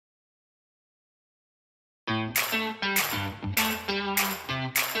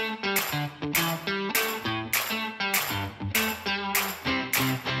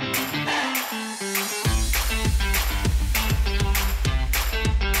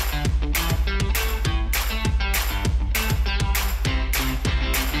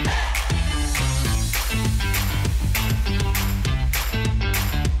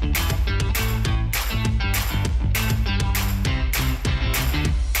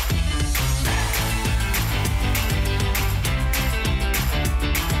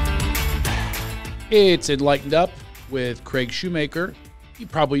It's Enlightened Up with Craig Shoemaker. You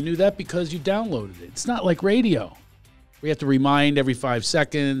probably knew that because you downloaded it. It's not like radio. We have to remind every 5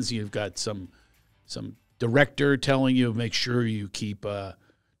 seconds. You've got some director telling you, make sure you keep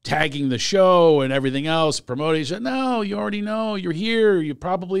tagging the show and everything else, promoting. No, you already know. You're here. You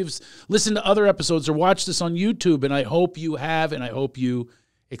probably have listened to other episodes or watched this on YouTube, and I hope you have, and I hope you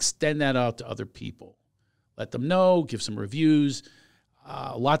extend that out to other people. Let them know. Give some reviews.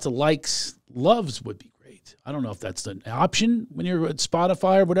 Lots of likes. Loves would be great. I don't know if that's an option when you're at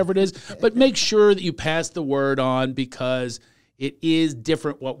Spotify or whatever it is, but make sure that you pass the word on because it is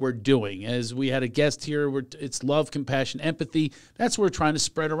different what we're doing. As we had a guest here, it's love, compassion, empathy. That's what we're trying to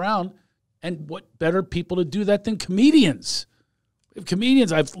spread around. And what better people to do that than comedians? We have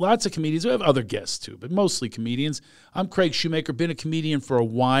comedians. I have lots of comedians. We have other guests too, but mostly comedians. I'm Craig Shoemaker, been a comedian for a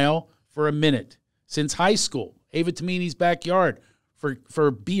while, for a minute, since high school. Ava Tamini's backyard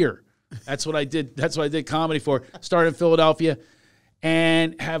for beer. That's what I did. That's what I did comedy for. Started in Philadelphia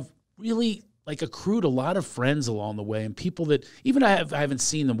and have really accrued a lot of friends along the way and people that even I haven't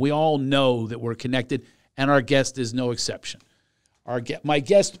seen them. We all know that we're connected, and our guest is no exception. My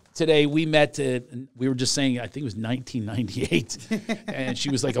guest today, we met, we were just saying, I think it was 1998, and she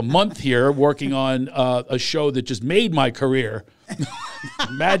was like a month here working on a show that just made my career.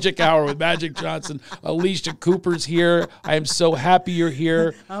 Magic Hour with Magic Johnson. Alycia Cooper's here. I am so happy you're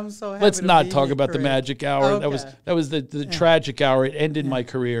here. I'm so happy. Let's not talk here, about Craig. the Magic Hour. Okay. That was the tragic hour. It ended my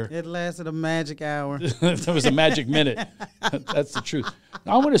career. It lasted a magic hour. That was a magic minute. That's the truth.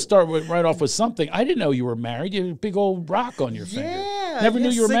 Now, I want to start right off with something. I didn't know you were married. You had a big old rock on your finger. Yeah. Never knew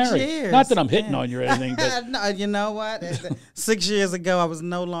you were 6 married. years. Not that I'm hitting on you or anything. But No, you know what? 6 years ago, I was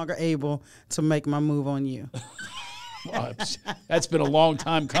no longer able to make my move on you. well, that's been a long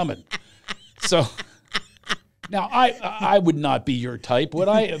time coming. So now I would not be your type, would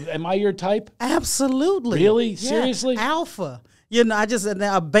I? Am I your type? Absolutely. Really? Yeah. Seriously? Alpha. You know,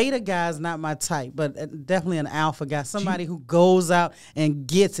 a beta guy is not my type, but definitely an alpha guy. Somebody who goes out and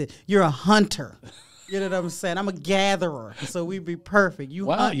gets it. You're a hunter. You know what I'm saying? I'm a gatherer, so we'd be perfect.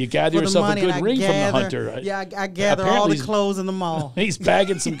 Wow, you gather yourself a good ring from the hunter. Yeah, I gather all the clothes in the mall. He's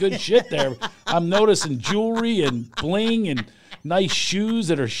bagging some good shit there. I'm noticing jewelry and bling and nice shoes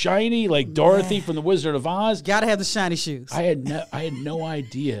that are shiny, like Dorothy from The Wizard of Oz. Gotta have the shiny shoes. I had no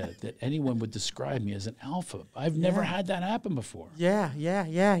idea that anyone would describe me as an alpha. I've never had that happen before. Yeah.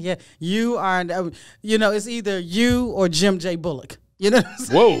 You are, it's either you or Jim J. Bullock. You know what I'm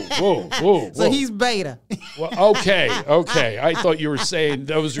saying? Whoa. So he's beta. Well, okay. I thought you were saying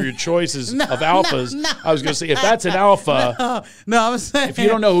those are your choices of alphas. No. I was going to say, if that's an alpha. No, I'm saying. If you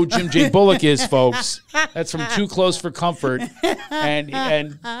don't know who Jim J. Bullock is, folks, that's from Too Close for Comfort. And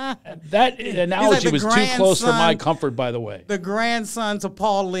that analogy was too close for my comfort, by the way. The grandson to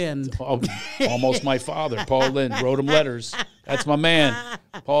Paul Lynde. Almost my father. Paul Lynde wrote him letters. That's my man,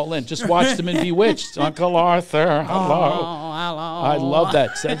 Paul Lynde. Just watched him in Bewitched. Uncle Arthur, hello. Oh, hello. I love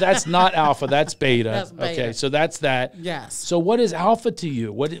that. So that's not alpha. That's beta. That's beta. Okay, so that's that. Yes. So what is alpha to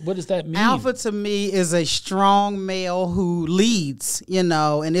you? What does that mean? Alpha to me is a strong male who leads,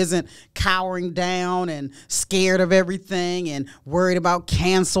 and isn't cowering down and scared of everything and worried about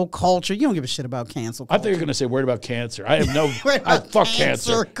cancel culture. You don't give a shit about cancel culture. I thought you were going to say worried about cancer. I have no. Fuck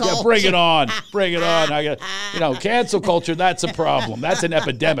cancer. Culture. Yeah, bring it on. Bring it on. I got, cancel culture. That's a problem. That's an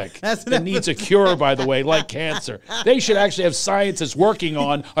epidemic that needs a cure. By the way, like cancer, they should actually have scientists working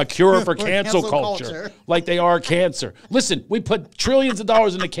on a cure for cancel culture, like they are cancer. Listen, we put trillions of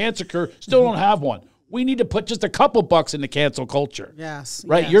dollars into cancer cure, still don't have one. We need to put just a couple bucks into cancel culture. Yes.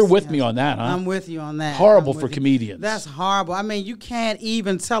 Right? Yes, You're with me on that, huh? I'm with you on that. Horrible for comedians. That's horrible. I mean, you can't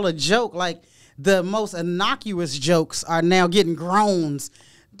even tell a joke. Like, the most innocuous jokes are now getting groans.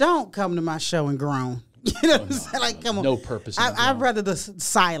 Don't come to my show and groan. You know what I'm saying? Like, come on. No purpose. I'd rather the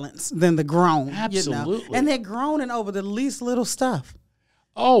silence than the groan. Absolutely. And they're groaning over the least little stuff.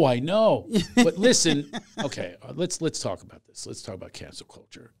 Oh, I know. But listen, okay, let's talk about this. Let's talk about cancel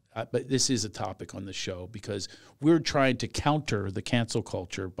culture. But this is a topic on the show because we're trying to counter the cancel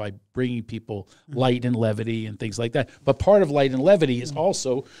culture by bringing people light and levity and things like that. But part of light and levity is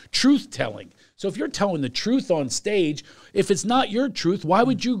also truth telling. So if you're telling the truth on stage, if it's not your truth, why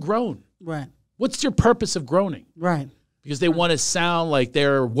would you groan? Right. What's your purpose of groaning? Right. Because they want to sound like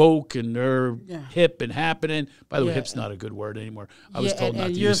they're woke and they're hip and happening. By the way, hip's not a good word anymore. I was told not to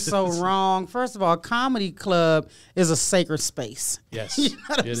use it. And you're so wrong. First of all, a comedy club is a sacred space. Yes, it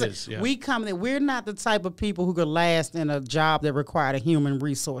is. Yeah. We come there. We're not the type of people who could last in a job that required a human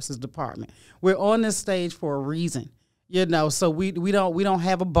resources department. We're on this stage for a reason. So we don't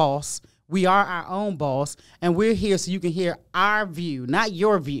have a boss. We are our own boss, and we're here so you can hear our view, not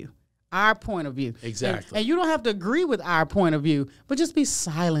your view. our point of view. Exactly. And you don't have to agree with our point of view, but just be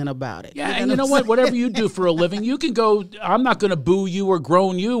silent about it. Yeah, and you know what? Whatever you do for a living, you can go, I'm not going to boo you or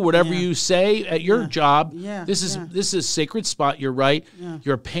groan you, whatever you say at your job. Yeah. This is a sacred spot. You're right. Yeah.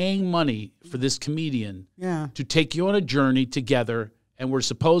 You're paying money for this comedian to take you on a journey together, and we're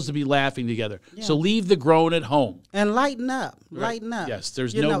supposed to be laughing together. Yeah. So leave the groan at home. And lighten up. Right. Lighten up. Yes,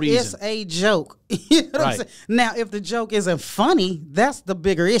 there's no reason. It's a joke. You know what I'm saying? Now, if the joke isn't funny, that's the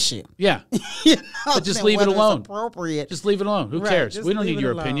bigger issue. Yeah. You know but just leave it alone. It's appropriate. Just leave it alone. Who cares? We don't need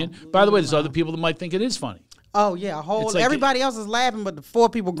your opinion. By the way, there's other people that might think it is funny. Oh, yeah. Everybody else is laughing, but the 4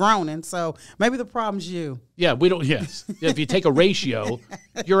 people groaning. So maybe the problem's you. Yeah, we don't. Yes. If you take a ratio,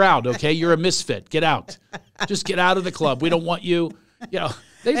 you're out, okay? You're a misfit. Get out. Just get out of the club. We don't want you. You know,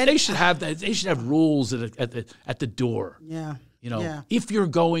 they should have that. They should have rules at the door. Yeah. You know, if you're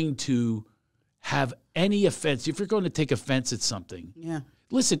going to have any offense, if you're going to take offense at something,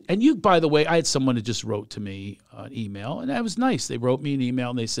 listen. And you, by the way, I had someone that just wrote to me an email, and that was nice. They wrote me an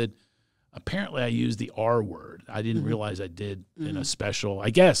email, and they said, apparently I used the R word. I didn't realize I did in a special.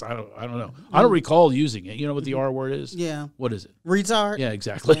 I guess I don't know. I don't recall using it. You know what the R word is? Yeah. What is it? Retard. Yeah,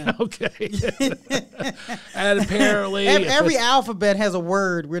 exactly. Yeah. Okay. And apparently, every alphabet has a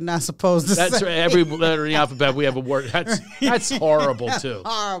word we're not supposed to say. That's right. Every letter in the alphabet we have a word. That's horrible too.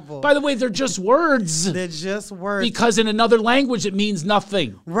 Horrible. By the way, they're just words. They're just words. Because in another language it means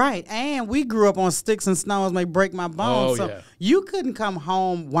nothing. Right. And we grew up on sticks and stones may break my bones. Oh, so you couldn't come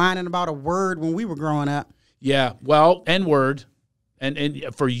home whining about a word when we were growing up. Yeah. Well, N-word. And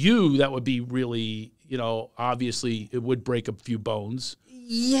for you, that would be really, you know, obviously it would break a few bones.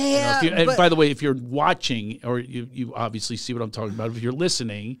 Yeah. You know, and by the way, if you're watching, or you obviously see what I'm talking about, if you're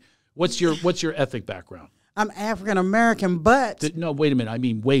listening, what's your ethnic background? I'm African American, but no, wait a minute. I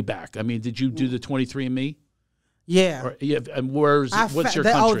mean, way back. I mean, did you do the 23andMe? Yeah. Or, and what's your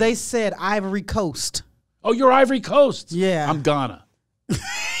country? Oh, they said Ivory Coast. Oh, you're Ivory Coast. Yeah. I'm Ghana.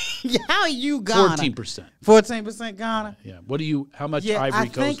 How are you Ghana? 14%. 14% Ghana? Yeah. What do you, how much Ivory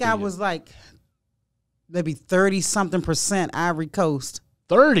Coast? I think I was like maybe 30-something% Ivory Coast.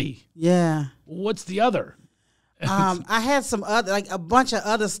 30? Yeah. What's the other? I had some other, like a bunch of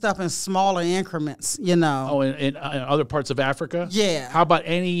other stuff in smaller increments, you know. Oh, in other parts of Africa? Yeah. How about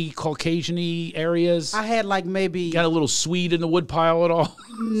any Caucasian-y areas? I had like maybe. Got a little Swede in the woodpile at all?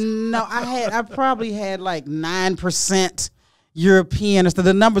 No, I probably had like 9% European. So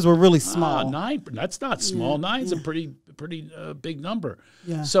the numbers were really small. 9. That's not small. Yeah, 9's a pretty big number.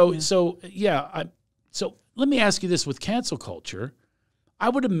 Yeah. So let me ask you this: with cancel culture, I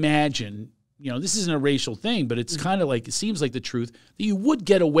would imagine, you know, this isn't a racial thing, but it's kind of like, it seems like the truth, that you would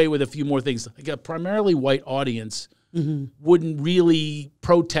get away with a few more things. Like a primarily white audience wouldn't really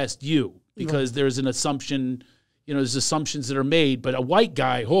protest you because there's an assumption, you know, there's assumptions that are made. But a white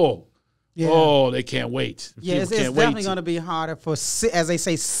guy, they can't wait. Yeah, it's definitely going to be harder for, as they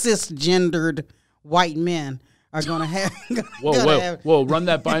say, cisgendered white men are going to have. Whoa! Run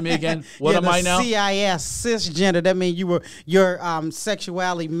that by me again. What am I now? CIS, cisgender. That means your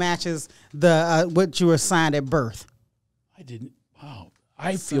sexuality matches the what you were assigned at birth. I didn't. Wow,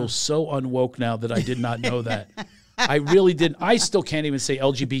 I feel so unwoke now that I did not know that. I really didn't. I still can't even say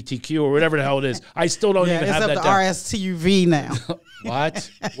LGBTQ or whatever the hell it is. I still don't even have that down. It's up to RSTUV now. What?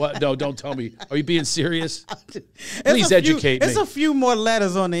 No, don't tell me. Are you being serious? Please educate me. It's a few more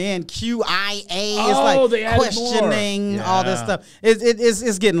letters on the end. QIA. It's like questioning, all this stuff.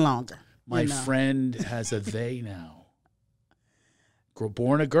 It's getting longer. My friend has a they now.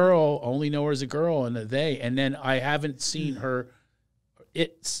 Born a girl, only know her as a girl, and a they. And then I haven't seen her.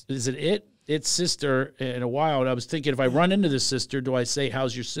 It's sister in a while. And I was thinking, if I run into this sister, do I say,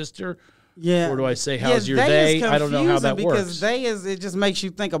 how's your sister? Yeah. Or do I say, how's your they? I don't know how that works. Because it just makes you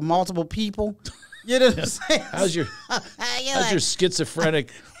think of multiple people. You know what I'm saying? How's your schizophrenic,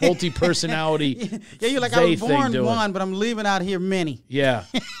 multi-personality? Yeah, you're like, I was born one, but I'm leaving out here many. Yeah.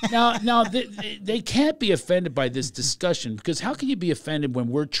 Now they can't be offended by this discussion, because how can you be offended when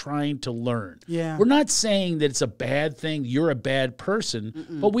we're trying to learn? Yeah. We're not saying that it's a bad thing, you're a bad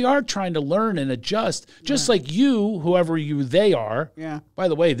person, but we are trying to learn and adjust, just like you, whoever they are. Yeah. By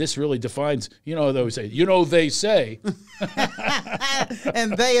the way, this really defines, they say.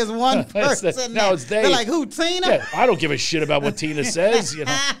 And they is one person. No, it's they. They're like, who, Tina? Yeah, I don't give a shit about what Tina says, you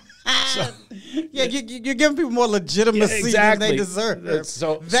know. So, yeah, you're giving people more legitimacy than they deserve.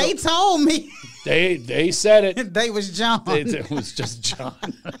 They told me. They said it. They was John. It was just John.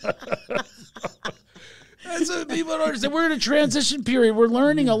 That's what people don't understand. We're in a transition period. We're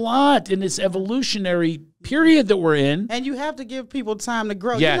learning a lot in this evolutionary period that we're in. And you have to give people time to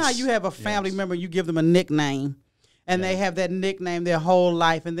grow. Yes. You know how you have a family member, you give them a nickname. And they have that nickname their whole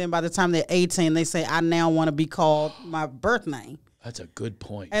life. And then by the time they're 18, they say, I now want to be called my birth name. That's a good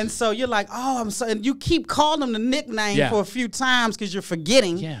point. And so you're like, oh, I'm so, and you keep calling them the nickname for a few times because you're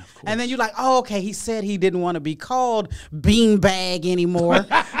forgetting. Yeah, of course. And then you're like, oh, okay, he said he didn't want to be called Beanbag anymore.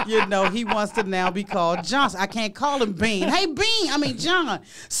 He wants to now be called Johnson. I can't call him Bean. Hey, John.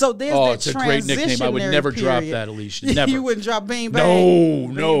 So there's that it's a great nickname. I would never drop that, Alycia. Never. You wouldn't drop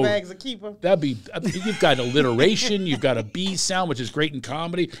Beanbag? No. Beanbag's a keeper. You've got alliteration. You've got a B sound, which is great in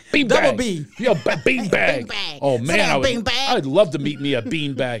comedy. Beanbag. Double B. Yeah, beanbag. Beanbag. Oh, man. Beanbag. I'd love to meet me a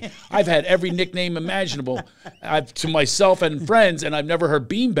beanbag. I've had every nickname imaginable to myself and friends, and I've never heard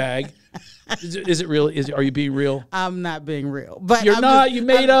beanbag. Is it real? Are you being real? I'm not being real. But You're not? You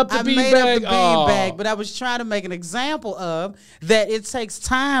made up the beanbag? I made up the beanbag, but I was trying to make an example of that it takes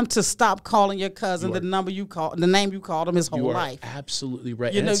time to stop calling your cousin the name you called him his whole life. Absolutely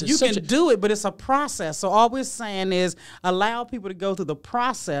right. You can do it, but it's a process. So all we're saying is allow people to go through the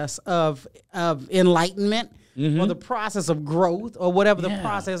process of enlightenment, or the process of growth, or whatever the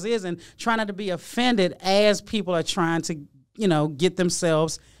process is, and try not to be offended as people are trying to, get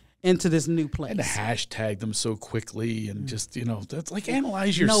themselves into this new place. And hashtag them so quickly and just, that's like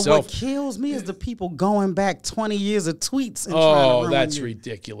analyze yourself. No, what kills me is the people going back 20 years of tweets and trying to ruin that's you.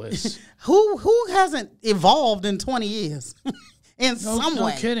 ridiculous. Who hasn't evolved in 20 years in some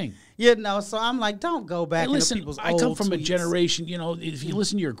way? No kidding. So I'm like, don't go back into people's old I come from tweets. A generation, if you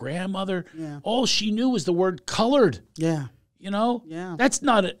listen to your grandmother, all she knew was the word colored. Yeah. Yeah. That's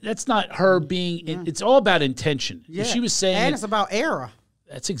not her being, it's all about intention. Yeah. She was saying. And it's about era.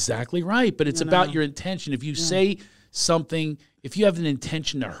 That's exactly right. But it's about your intention. If you say something, if you have an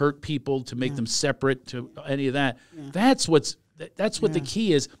intention to hurt people, to make them separate, to any of that, that's what the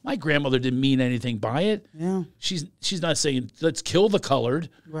key is. My grandmother didn't mean anything by it. Yeah. She's not saying let's kill the colored.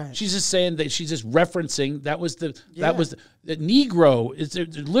 Right. She's just saying that she's just referencing that was the Negro is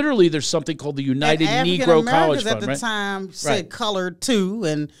literally there's something called the United Negro College Fund, at the time said colored too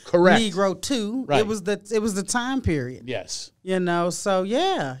and Negro too. Right. It was the time period. Yes. So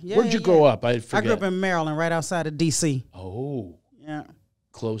Where'd you grow up? I forget. I grew up in Maryland, right outside of DC. Oh. Yeah.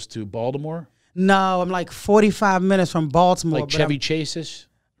 Close to Baltimore? No, I'm like 45 minutes from Baltimore. Like Chevy Chase-ish?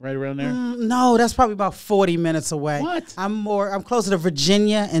 Right around there? No, that's probably about 40 minutes away. What? I'm closer to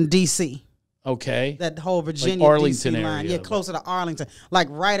Virginia and DC. Okay. That whole Virginia like Arlington DC line. area. Yeah, closer to Arlington. Like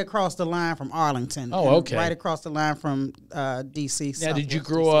right across the line from Arlington. Oh, okay. Right across the line from DC. Now, did you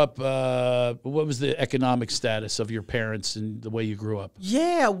grow up, what was the economic status of your parents and the way you grew up?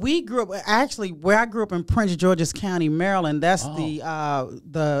 Yeah, we grew up, actually, where I grew up in Prince George's County, Maryland, that's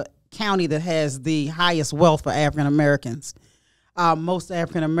the county that has the highest wealth for African Americans. Most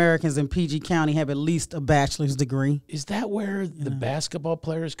African Americans in PG County have at least a bachelor's degree. Is that where the basketball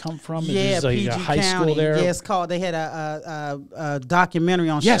players come from? Yeah, is like PG a high County. school there? Yeah, it's called. They had a documentary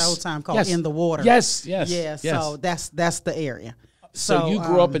on Showtime called In the Water. Yes. So that's the area. So you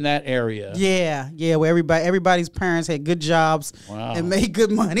grew up in that area. Yeah, where everybody's parents had good jobs and made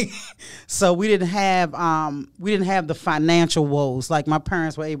good money. So we didn't have the financial woes. Like my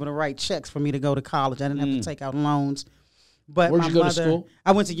parents were able to write checks for me to go to college. I didn't have to take out loans. But where'd you go to school?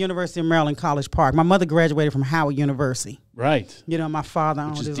 I went to University of Maryland, College Park. My mother graduated from Howard University. Right. My father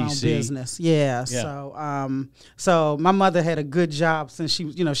owned his own business. Yeah. So my mother had a good job since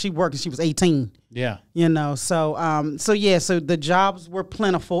she worked and she was 18. Yeah. So the jobs were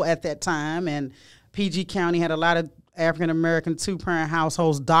plentiful at that time, and PG County had a lot of African American two-parent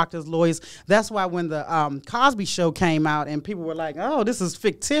households, doctors, lawyers. That's why when the Cosby Show came out and people were like, "Oh, this is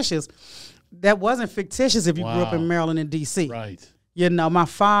fictitious." That wasn't fictitious if you grew up in Maryland and D.C. Right. My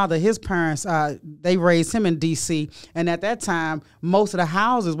father, his parents, they raised him in D.C., and at that time, most of the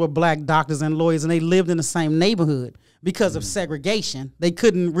houses were black doctors and lawyers, and they lived in the same neighborhood because of segregation. They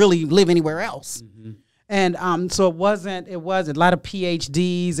couldn't really live anywhere else. Mm-hmm. And so it wasn't a lot of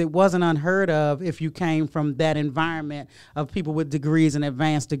PhDs. It wasn't unheard of if you came from that environment of people with degrees and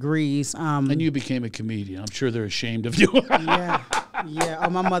advanced degrees. And you became a comedian. I'm sure they're ashamed of you. Yeah. Oh,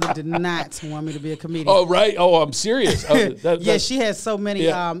 my mother did not want me to be a comedian. Oh, right. Oh, I'm serious. She has so many.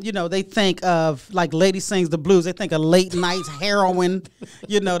 They think of like Lady Sings the Blues. They think of late nights, heroin.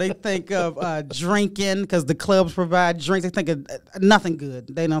 They think of drinking because the clubs provide drinks. They think of nothing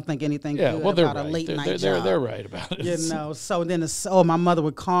good. They don't think anything good about a late night job. They're right about it. So then my mother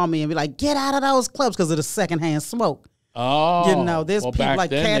would call me and be like, "Get out of those clubs" because of the secondhand smoke. Oh, there's people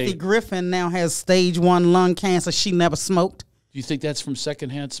like Kathy Griffin now has stage 1 lung cancer. She never smoked. Do you think that's from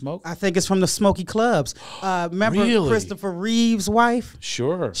secondhand smoke? I think it's from the smoky clubs. Remember Christopher Reeve's wife?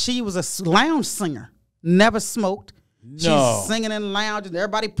 Sure. She was a lounge singer, never smoked. No. She's singing and lounging,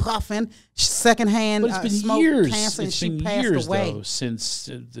 everybody puffing, secondhand But it's been smoke years. cancer, and It's she been passed years, away. though, since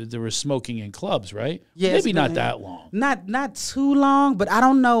there was smoking in clubs, right? Yeah, Maybe it's not been- that long. Not too long, but I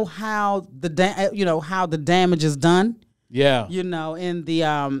don't know how how the damage is done. Yeah. In the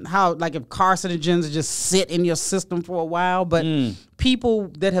how like if carcinogens just sit in your system for a while, but people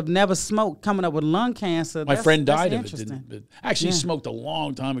that have never smoked coming up with lung cancer. My friend died of it. interesting. Actually, he smoked a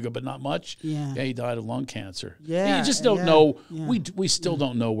long time ago, but not much. Yeah. He died of lung cancer. Yeah, You just don't yeah, know. yeah. We still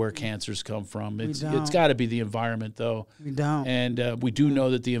don't know where cancers come from. It's don't. got to be the environment, though. We don't. And we do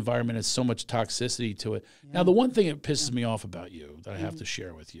know that the environment has so much toxicity to it. Now, the one thing that pisses me off about you that I have to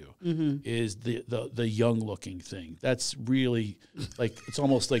share with you is the young looking thing. That's really like, it's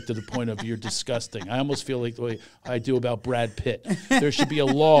almost like to the point of you're disgusting. I almost feel like the way I do about Brad Pitt. There should be a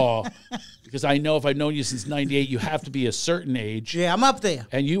law, because I know if I've known you since '98, you have to be a certain age. Yeah, I'm up there.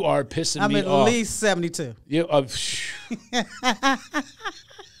 And you are pissing I'm me at off. least 72.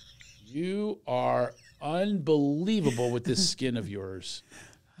 You are unbelievable with this skin of yours.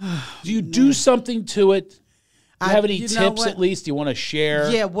 Do you do something to it? Do you have any tips at least you want to share?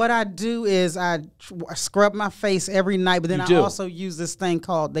 Yeah, what I do is I scrub my face every night, but then I also use this thing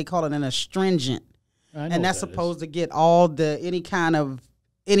they call it an astringent. And that's supposed to get all any kind of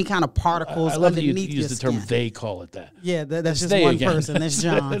particles I love that you underneath use your the term skin. they call it that. Yeah, that's just They one again. person. That's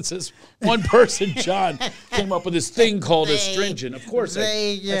John. That's just one person, John, came up with this thing called astringent. Of course,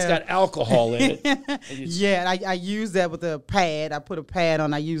 it's got alcohol in it. Yeah, I use that with a pad. I put a pad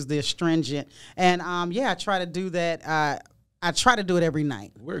on. I use the astringent, and I try to do that. I try to do it every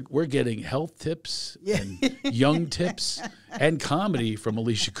night. We're getting health tips and young tips and comedy from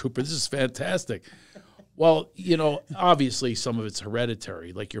Alycia Cooper. This is fantastic. Well, obviously some of it's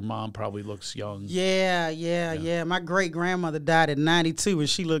hereditary. Like your mom probably looks young. Yeah. My great grandmother died at 92, and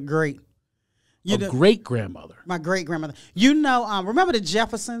she looked great. Great grandmother. My great grandmother. Remember the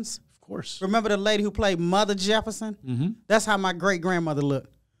Jeffersons? Of course. Remember the lady who played Mother Jefferson? Mm-hmm. That's how my great grandmother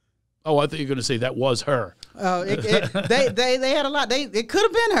looked. Oh, I thought you were going to say that was her. Oh, they had a lot. It could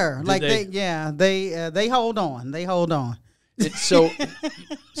have been her. They hold on. They hold on.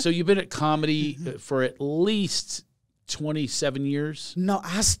 So you've been at comedy for at least 27 years? No,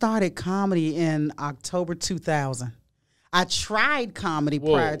 I started comedy in October 2000. I tried comedy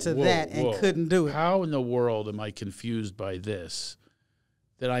prior to that and couldn't do it. How in the world am I confused by this?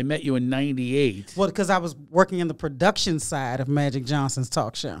 That I met you in 98. Well, because I was working in the production side of Magic Johnson's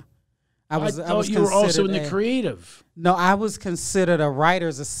talk show. I thought you were also in the creative. No, I was considered a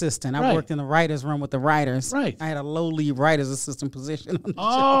writer's assistant. I worked in the writer's room with the writers. Right. I had a lowly writer's assistant position on the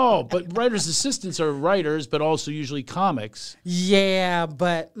show. But writer's assistants are writers, but also usually comics. Yeah,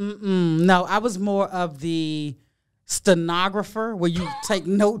 but no, I was more of the stenographer where you take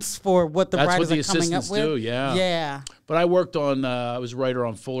notes for what the writers are coming up with. That's what the assistants do, yeah. Yeah. But I worked on, I was a writer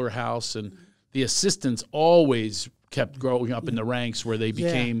on Fuller House, and the assistants always kept growing up in the ranks where they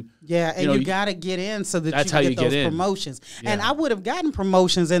became. Yeah, and you got to get in so that that's you can how get you those get in. promotions. Yeah. And I would have gotten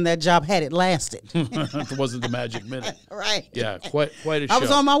promotions in that job had it lasted. It wasn't the magic minute. Right. Yeah, quite a show. I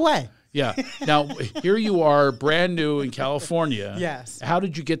was on my way. Yeah. Now, here you are, brand new in California. Yes. How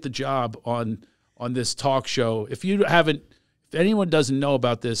did you get the job on this talk show? If anyone doesn't know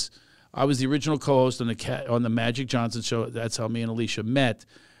about this, I was the original co-host on the Magic Johnson show. That's how me and Alycia met.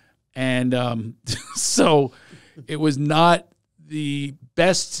 And so it was not the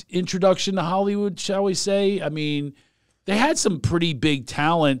best introduction to Hollywood, shall we say. I mean, they had some pretty big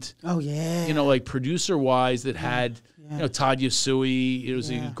talent. Oh, yeah. Like producer-wise that had, Todd Yasui. Was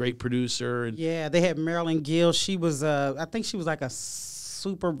a great producer. And they had Marilyn Gill. She was, I think she was like a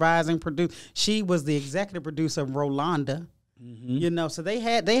supervising producer. She was the executive producer of Rolanda. Mm-hmm. So they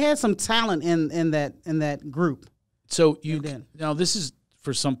had some talent in that group. So now this is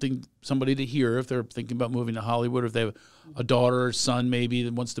for somebody to hear if they're thinking about moving to Hollywood, or if they have a daughter or son maybe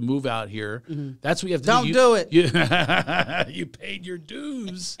that wants to move out here. Mm-hmm. That's what you have to do. Don't do it. You paid your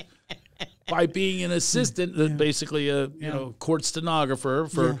dues by being an assistant, basically a court stenographer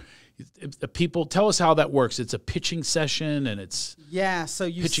for people. Tell us how that works. It's a pitching session, and it's so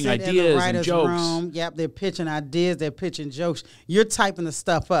you pitching sit ideas in the writer's and jokes. Room. Yep, they're pitching ideas. They're pitching jokes. You're typing the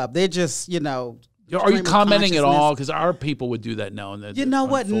stuff up. They're just Are you commenting at all? Because our people would do that now and then. You know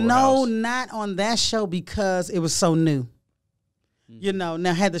what? No, not on that show because it was so new. Mm-hmm.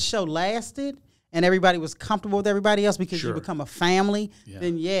 Now had the show lasted and everybody was comfortable with everybody else because you become a family,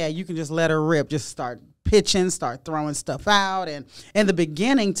 then you can just let her rip. Just start pitching, start throwing stuff out. And in the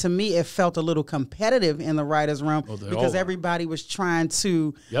beginning, to me, it felt a little competitive in the writer's room because everybody was trying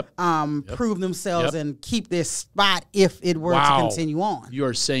to prove themselves and keep their spot if it were to continue on. You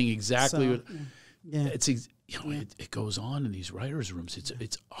are saying exactly what... Yeah. it goes on in these writers' rooms.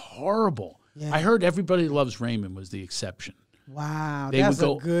 It's horrible. Yeah. I heard Everybody Loves Raymond was the exception. Wow, that's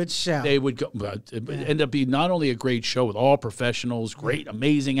a good show. They would go. It ended up being not only a great show with all professionals, great,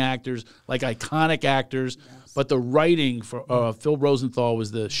 amazing actors, like iconic actors, but the writing for Phil Rosenthal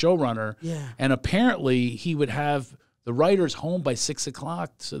was the showrunner. Yeah. And apparently he would have the writers home by 6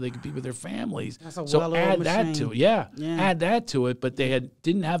 o'clock so they could be with their families. That's a so well-oiled add that machine. to it. Yeah, add that to it. But they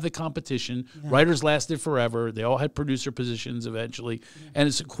didn't have the competition. Yeah. Writers lasted forever. They all had producer positions eventually. Yeah. And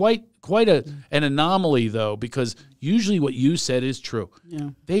it's quite an anomaly, though, because usually what you said is true. Yeah.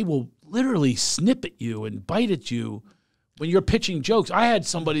 They will literally snip at you and bite at you when you're pitching jokes. I had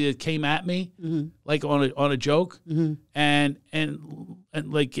somebody that came at me like on a joke and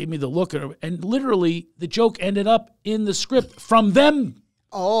like gave me the look, and literally the joke ended up in the script from them.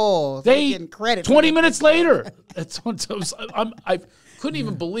 Oh, so they getting credit 20 minutes later. I couldn't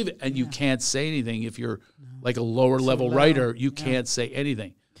even believe it. And you can't say anything if you're like a lower level writer. You can't say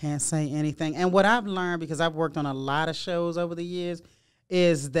anything. Can't say anything. And what I've learned, because I've worked on a lot of shows over the years,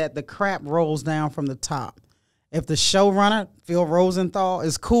 is that the crap rolls down from the top. If the showrunner, Phil Rosenthal,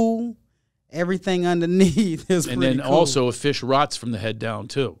 is cool, everything underneath is pretty cool. And then also a fish rots from the head down,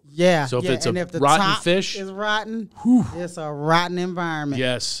 too. Yeah. So if it's and a if the rotten top fish is rotten, it's a rotten environment.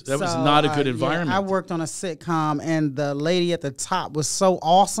 Yes, that was not a good environment. I worked on a sitcom, and the lady at the top was so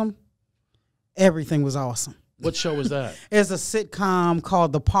awesome. Everything was awesome. What show was that? It's a sitcom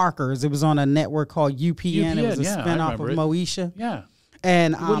called The Parkers. It was on a network called UPN. It was a spinoff of Moesha. Yeah.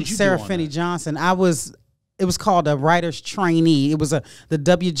 And Sarah Finney Johnson. It was called a writer's trainee. It was the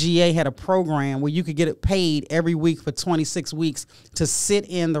WGA had a program where you could get it paid every week for 26 weeks to sit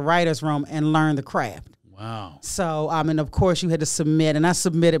in the writer's room and learn the craft. Wow. So, and of course you had to submit, and I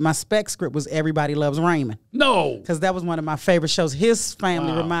submitted, my spec script was Everybody Loves Raymond. No. Because that was one of my favorite shows. His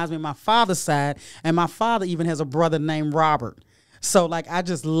family reminds me of my father's side, and my father even has a brother named Robert. So, like, I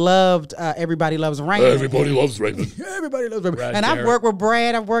just loved Everybody Loves Raymond. Everybody loves Raymond. Everybody loves Raymond. And I've worked with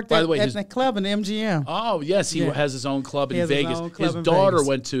Brad. I've worked at the club in the MGM. Oh, yes. He has his own club in Vegas. His daughter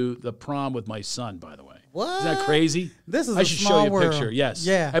went to the prom with my son, by the way. What? Isn't that crazy? This is I should show you a picture. Yes.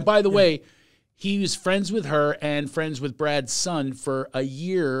 Yeah. And by the way, he was friends with her and friends with Brad's son for a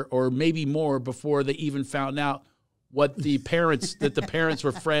year or maybe more before they even found out what the parents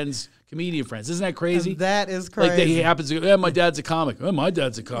were friends, comedian friends. Isn't that crazy? That is crazy. Like he happens to go, yeah, my dad's a comic. Oh, my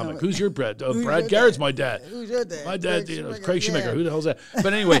dad's a comic. Who's your Brad? Brad Garrett's my dad. Who's your dad? My dad, Craig Shoemaker. Who the hell's that?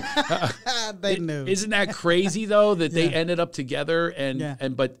 But anyway, they knew. Isn't that crazy though that they ended up together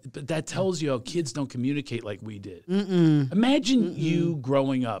but that tells you how kids don't communicate like we did. Imagine you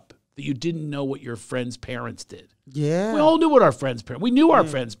growing up that you didn't know what your friends' parents did. Yeah. We all knew what our friends' parents. We knew our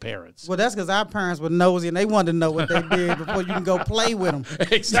friends' parents. Well, that's because our parents were nosy and they wanted to know what they did before you can go play with them.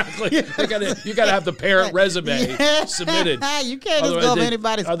 Exactly. You got to have the parent resume submitted. You can't just go to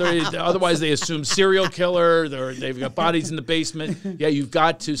anybody's house. Otherwise, they assume serial killer. They've got bodies in the basement. Yeah, you've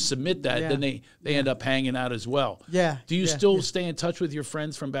got to submit that. Then they end up hanging out as well. Yeah. Do you still stay in touch with your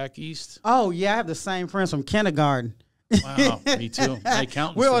friends from back east? Oh, yeah. I have the same friends from kindergarten. Wow, me too. My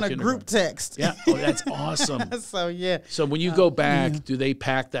accountant's We're on a group text. Yeah. Oh, that's awesome. So, yeah. So when you go back, do they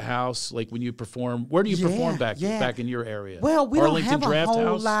pack the house? Like when you perform, where do you perform back in your area? Well, we Arlington don't have a whole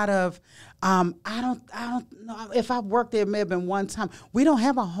House? lot of, I don't know. If I've worked there, it may have been one time. We don't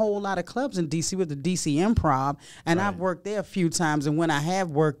have a whole lot of clubs in D.C. with the D.C. Improv, and I've worked there a few times, and when I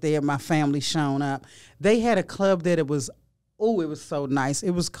have worked there, my family's shown up. They had a club that it was so nice.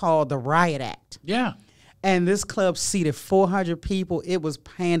 It was called the Riot Act. Yeah. And this club seated 400 people. It was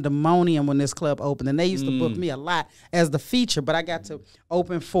pandemonium when this club opened. And they used to book me a lot as the feature. But I got to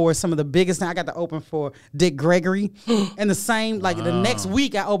open for some of the biggest. I got to open for Dick Gregory. And the same, like the next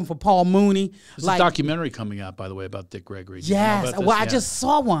week, I opened for Paul Mooney. There's a documentary coming out, by the way, about Dick Gregory. Yes. Well, I just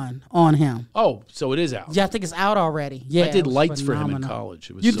saw one on him. Oh, so it is out. Yeah, I think it's out already. Yeah, I did lights for him in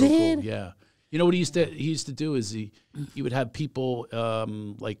college. It was so cool. Yeah. You know what he used to do is he would have people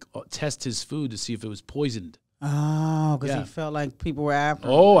test his food to see if it was poisoned. Oh, because he felt like people were after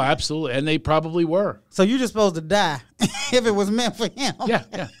him. Oh, absolutely, and they probably were. So you're just supposed to die if it was meant for him.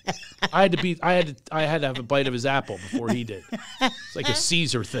 Yeah. I had to have a bite of his apple before he did. It's like a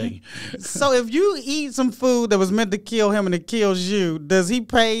Caesar thing. So if you eat some food that was meant to kill him and it kills you, does he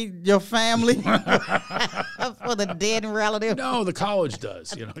pay your family for the dead relative? No, the college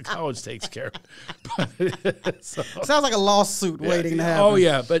does. The college takes care of it. Sounds like a lawsuit waiting to happen. Oh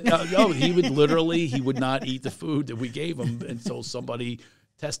yeah, but no, he would not eat the food that we gave him until somebody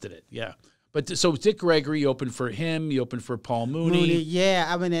tested it. Yeah. But so Dick Gregory, you opened for him. You opened for Paul Mooney. Yeah,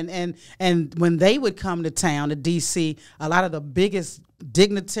 I mean, and when they would come to town, to D.C., a lot of the biggest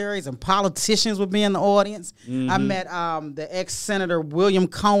dignitaries and politicians would be in the audience. I met the ex-Senator William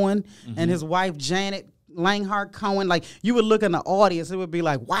Cohen and his wife Janet Langhart Cohen. Like, you would look in the audience, it would be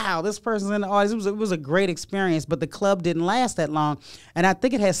like, wow, this person's in the audience. It was a great experience, but the club didn't last that long. And I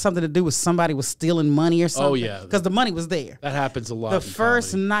think it has something to do with somebody was stealing money or something. Oh, yeah. Because the money was there. That happens a lot. The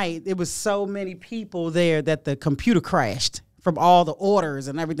first night, it was so many people there that the computer crashed from all the orders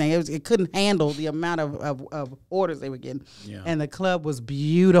and everything. It couldn't handle the amount of orders they were getting. Yeah. And the club was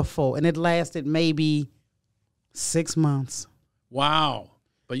beautiful, and it lasted maybe 6 months. Wow.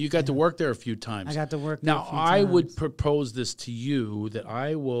 But you got to work there a few times. I got to work there now, I would propose this to you, that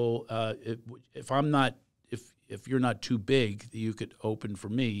I will, if you're not too big, you could open for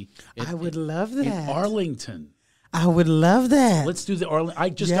me. I would love that. In Arlington. I would love that. Let's do the Arlington. I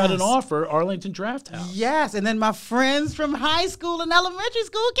just got an offer, Arlington Draft House. Yes, and then my friends from high school and elementary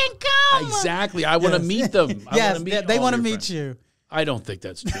school can come. Exactly. I want to meet them. They want to meet you. I don't think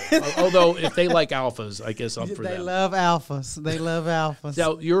that's true. Although, if they like alphas, I guess I'm for them. They love alphas. They love alphas.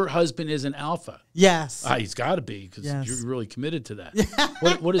 Now, your husband is an alpha. Yes. He's got to be, because you're really committed to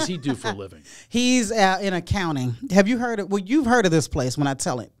that. What does he do for a living? He's in accounting. Have you heard of, well, you've heard of this place. When I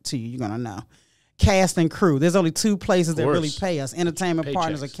tell it to you, you're going to know. Cast and Crew. There's only two places that really pay us. Entertainment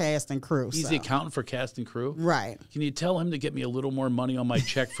Partners or Cast and Crew. He's the accountant for Cast and Crew? Right. Can you tell him to get me a little more money on my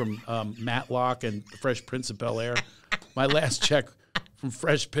check from Matlock and Fresh Prince of Bel-Air? My last check from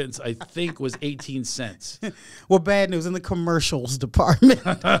Fresh Prince, I think, was 18 cents. Well, bad news in the commercials department.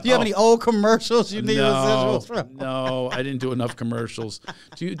 Do you have any old commercials you need residuals from? No, I didn't do enough commercials.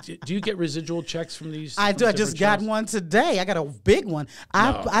 Do you get residual checks from these? I do. I just got one today. I got a big one.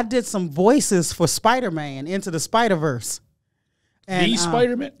 I did some voices for Spider-Man Into the Spider-Verse. The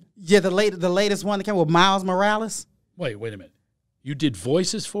Spider-Man? Yeah, the latest one that came with Miles Morales. Wait a minute. You did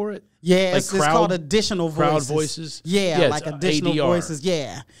voices for it? Yeah, it's called additional voices. Crowd voises? Yeah, like additional ADR. Voices.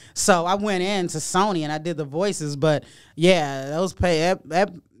 Yeah. So I went into Sony and I did the voices, but yeah, those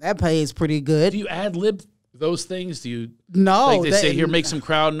that pays pretty good. Do you ad lib those things? Do you? No. Like they say here, make some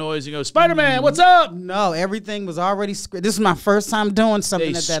crowd noise. You go, Spider-Man, what's up? No, everything was already scripted. This is my first time doing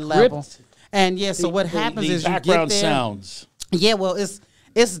something at that level. And yeah, so what happens is you get there. Background sounds. Yeah, well,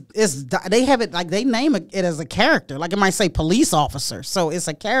 they have it like they name it as a character, like it might say police officer, so it's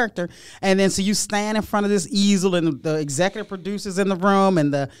a character. And then so you stand in front of this easel and the executive producer's in the room,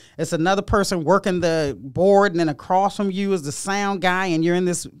 and it's another person working the board, and then across from you is the sound guy, and you're in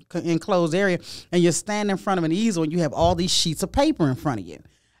this enclosed area, and you're standing in front of an easel, and you have all these sheets of paper in front of you.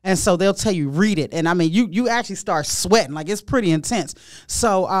 And so they'll tell you, read it. And I mean, you actually start sweating. Like, it's pretty intense.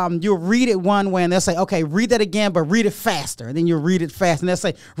 So you'll read it one way, and they'll say, okay, read that again, but read it faster. And then you'll read it fast. And they'll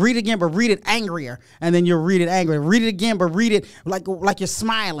say, read it again, but read it angrier. And then you'll read it angrier. Read it again, but read it like you're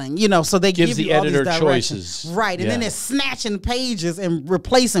smiling. You know, so they give you all these directions. Choices. Right. And then they're snatching pages and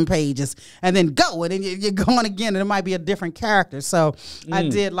replacing pages. And then go. And then you're going again, and it might be a different character. So I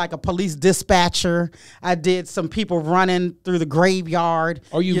did like a police dispatcher. I did some people running through the graveyard.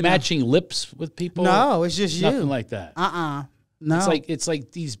 Are you matching lips with people? No, it's just Nothing like that. No. It's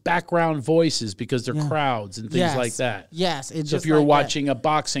like these background voices because they're crowds and things like that. Yes. So if you're watching a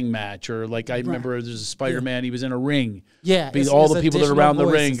boxing match, or like I remember there's a Spider-Man, he was in a ring. Yeah. All the people that are around the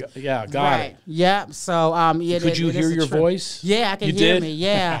ring. Yeah, got it. Yeah. So could you hear your voice? Yeah, I can hear me.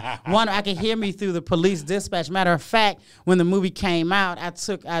 Yeah. I can hear me through the police dispatch. Matter of fact, when the movie came out,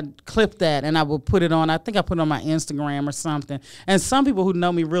 I clipped that and I would put it on. I think I put it on my Instagram or something. And some people who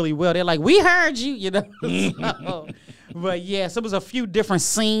know me really well, they're like, "We heard you," you know. So, but yes, it was a few different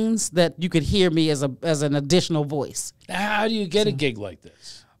scenes that you could hear me as an additional voice. How do you get a gig like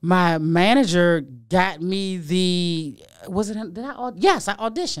this? My manager got me I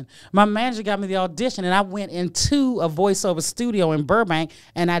auditioned. My manager got me the audition, and I went into a voiceover studio in Burbank,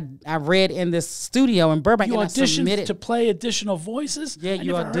 and I read in this studio in Burbank. You and auditioned to play additional voices? Yeah,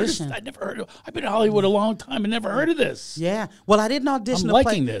 you auditioned. I never heard of I've been in Hollywood a long time and never heard of this. Yeah. Well, I didn't audition I'm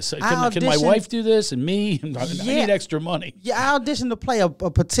liking this. Can my wife do this and me? I need extra money. Yeah, I auditioned to play a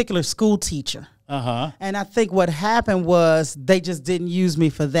particular school teacher. And I think what happened was they just didn't use me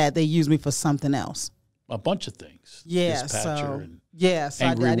for that. They used me for something else. A bunch of things. Yeah. Dispatcher so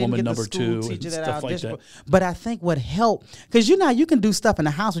Angry I didn't Woman get number the school 2 teacher and that stuff I like auditioned that. for. But I think what helped, because you can do stuff in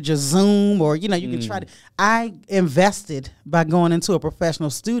the house with your Zoom, or you can try to. I invested by going into a professional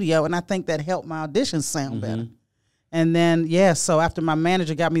studio, and I think that helped my auditions sound better. And then, so after my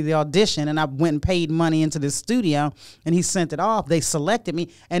manager got me the audition and I went and paid money into this studio and he sent it off, they selected me.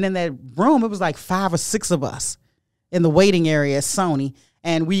 And in that room, it was like 5 or 6 of us in the waiting area at Sony.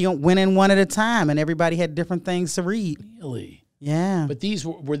 And we went in one at a time, and everybody had different things to read. Really? Yeah. But these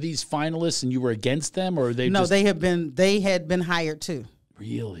were these finalists, and you were against them, or they? No, they had been hired too.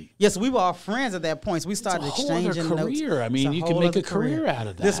 Really? Yes, we were all friends at that point. So we started exchanging notes. It's a whole other career. I mean, you can make a career out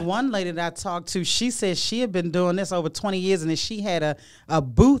of that. This one lady that I talked to, she said she had been doing this over 20 years, and that she had a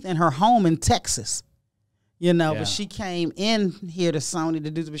booth in her home in Texas. You know, but she came in here to Sony to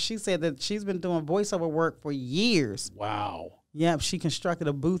do this. But she said that she's been doing voiceover work for years. Wow. Yeah, she constructed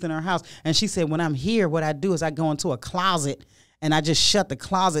a booth in her house. And she said, when I'm here, what I do is I go into a closet and I just shut the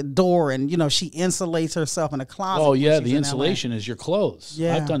closet door, and, you know, she insulates herself in a closet. Oh, yeah, the insulation is your clothes.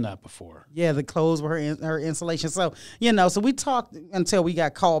 Yeah. I've done that before. Yeah, the clothes were her insulation. So, you know, so we talked until we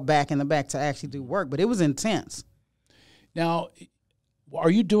got called back in the back to actually do work, but it was intense. Now,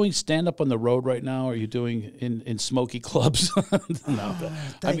 are you doing stand-up on the road right now? Or are you doing in smoky clubs? No,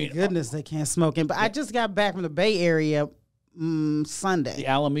 thank goodness they can't smoke in. But I just got back from the Bay Area Sunday. The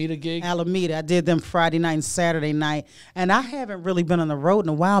Alameda gig? Alameda. I did them Friday night and Saturday night. And I haven't really been on the road in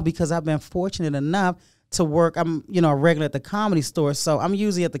a while because I've been fortunate enough to work. I'm, you know, a regular at the Comedy Store. So I'm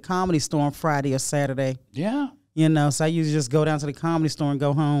usually at the Comedy Store on Friday or Saturday. Yeah. You know, so I usually just go down to the Comedy Store and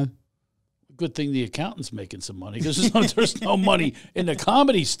go home. Good thing the accountant's making some money, because there's no money in the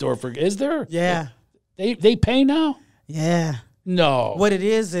Comedy Store. Is there? Yeah. They pay now? Yeah. No. What it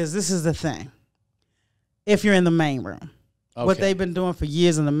is this is the thing. If you're in the main room. Okay. What they've been doing for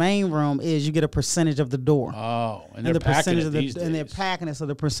years in the main room is you get a percentage of the door. Oh, and they're packing it these days. And they're packing it, so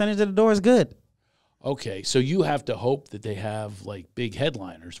the percentage of the door is good. Okay, so you have to hope that they have like big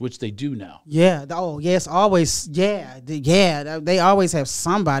headliners, which they do now. Yeah. Oh, yes. Always. Yeah. Yeah. They always have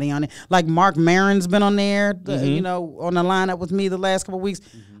somebody on it. Like Mark Maron's been on there, you know, on the lineup with me the last couple of weeks.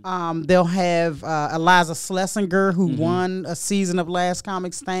 They'll have Eliza Schlesinger, who won a season of Last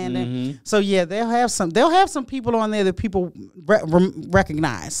Comic Standing. So yeah, they'll have some people on there that people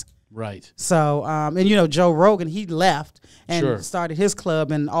recognize. Right. So, and you know, Joe Rogan, he left and started his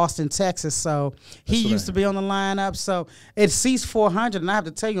club in Austin, Texas. So he used to be on the lineup. So it seats 400, and I have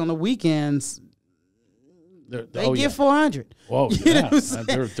to tell you, on the weekends, they get 400. Whoa, yeah. You know what I'm saying?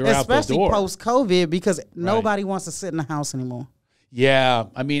 They're especially out the door. Post-COVID, because nobody wants to sit in the house anymore. Yeah,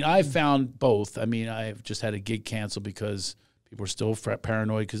 I mean, I found both. I mean, I've just had a gig canceled because people are still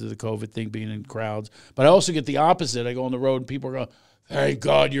paranoid because of the COVID thing, being in crowds. But I also get the opposite. I go on the road and people are going, "Thank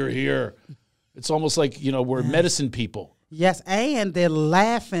God you're here." It's almost like, you know, we're medicine people. Yes, and they're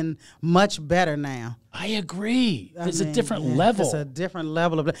laughing much better now. I agree. It's a different level. It's a different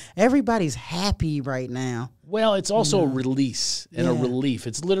level of. Everybody's happy right now. Well, it's also a release and a relief.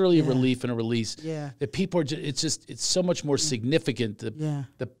 It's literally a relief and a release. Yeah. That people are it's so much more significant,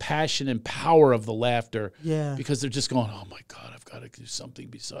 the passion and power of the laughter. Yeah. Because they're just going, "Oh my God, I've got to do something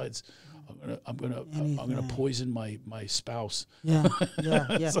besides I'm gonna poison my spouse." Yeah.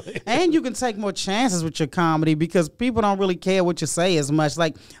 And you can take more chances with your comedy because people don't really care what you say as much.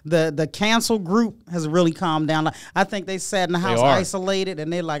 Like the cancel group has really calmed down. Like, I think they sat in the house isolated,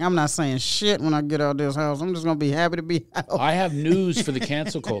 and they're like, "I'm not saying shit when I get out of this house. I'm just gonna be happy to be out." I have news for the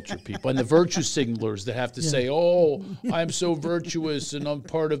cancel culture people and the virtue signalers that have to say, "Oh, I'm so virtuous and I'm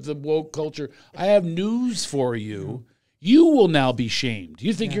part of the woke culture." I have news for you. You will now be shamed.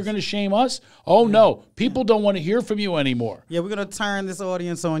 You think you're going to shame us? Oh, no. People don't want to hear from you anymore. Yeah, we're going to turn this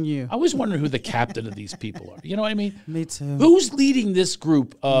audience on you. I was wondering who the captain of these people are. You know what I mean? Me too. Who's leading this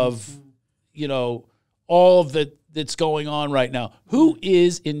group of, you know, all of that's going on right now? Who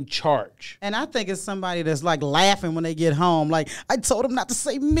is in charge? And I think it's somebody that's like laughing when they get home. Like, I told them not to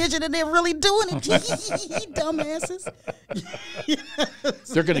say midget, and they're really doing it. Dumbasses.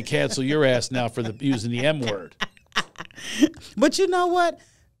 They're going to cancel your ass now for using the M word. But you know what?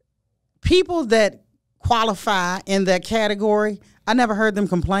 People that qualify in that category, I never heard them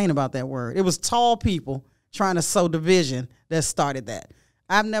complain about that word. It was tall people trying to sow division that started that.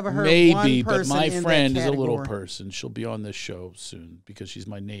 I've never heard one person but my in friend that is a little category. person. She'll be on this show soon because she's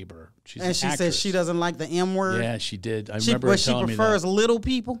my neighbor. She's and she actress. says she doesn't like the M word. Yeah, she did. I remember her telling me that. She prefers little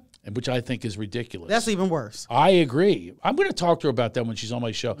people. And which I think is ridiculous. That's even worse. I agree. I'm going to talk to her about that when she's on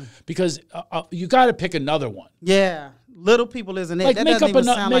my show because you got to pick another one. Yeah, little people isn't it? Like that doesn't even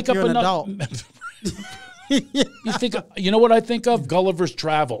sound like you're an adult. You think? You know what I think of? Gulliver's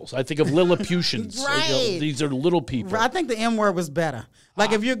Travels. I think of Lilliputians. Right. You know, these are little people. I think the M word was better.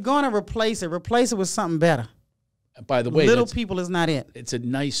 Like if you're going to replace it with something better. By the way, little people is not it. It's a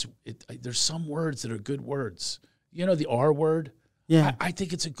nice. There's some words that are good words. You know the R word. Yeah, I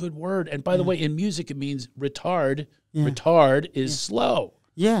think it's a good word. And by the way, in music, it means retard. Yeah. Retard is slow.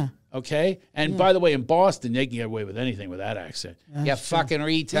 Yeah. Okay? And by the way, in Boston, they can get away with anything with that accent. You fucking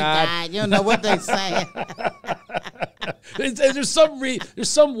retard. You don't know what they're saying. There's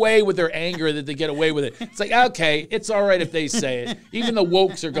some way with their anger that they get away with it. It's like, okay, it's all right if they say it. Even the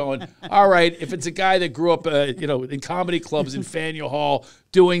wokes are going, all right, if it's a guy that grew up, in comedy clubs in Faneuil Hall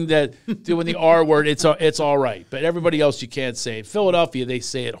doing the R word, it's all right. But everybody else, you can't say it. Philadelphia, they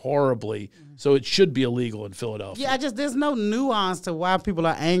say it horribly, so it should be illegal in Philadelphia. Yeah, there's no nuance to why people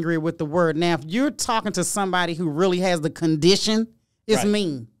are angry with the word. Now, if you're talking to somebody who really has the condition, it's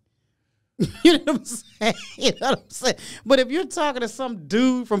mean. You know what I'm saying? You know what I'm saying? But if you're talking to some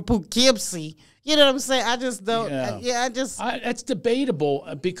dude from Poughkeepsie, you know what I'm saying? I just don't. That's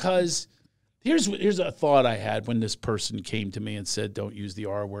debatable because here's a thought I had when this person came to me and said, "Don't use the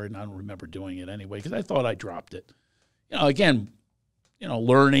R word," and I don't remember doing it anyway because I thought I dropped it.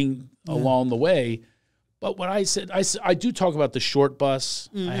 Learning along the way. But when I said, I do talk about the short bus.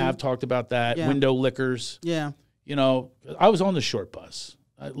 I have talked about that. Window lickers. Yeah. I was on the short bus,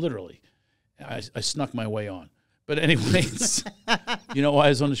 literally. I snuck my way on. But anyways, you know why I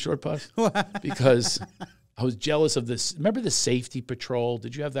was on the short bus? Because I was jealous of this. Remember the safety patrol?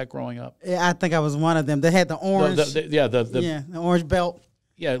 Did you have that growing up? Yeah, I think I was one of them. They had the orange. The orange belt.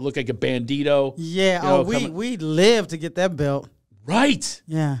 Yeah, it looked like a bandito. Yeah, we lived to get that belt. Right.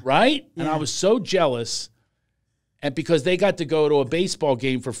 Yeah. Right? Yeah. And I was so jealous. And because they got to go to a baseball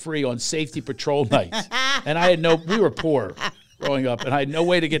game for free on safety patrol nights. And we were poor growing up, and I had no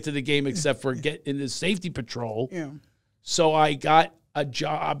way to get to the game except for get in the safety patrol. Yeah. So I got a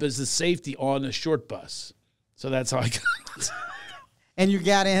job as a safety on a short bus. So that's how I got it. And you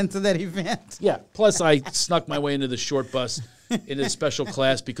got into that event? Yeah. Plus, I snuck my way into the short bus in a special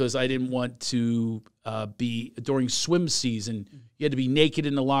class because I didn't want to be, during swim season, you had to be naked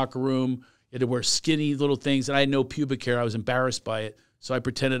in the locker room. You had to wear skinny little things, and I had no pubic hair. I was embarrassed by it. So I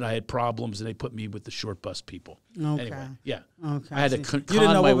pretended I had problems, and they put me with the short bus people. Okay. Anyway, yeah. Okay. I had to con You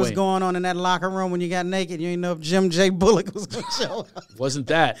didn't know my what was way. going on in that locker room when you got naked. You didn't know if Jim J. Bullock was going to show up. Wasn't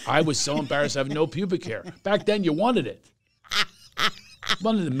that. I was so embarrassed I have no pubic hair. Back then, you wanted it.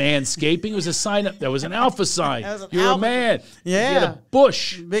 Wanted the manscaping. It was a sign up. There was an alpha sign. You're a man. Yeah. You had a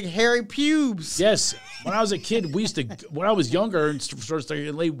bush. Big hairy pubes. Yes. When I was a kid, when I was younger and first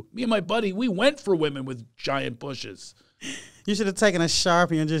started late, me and my buddy, we went for women with giant bushes. You should have taken a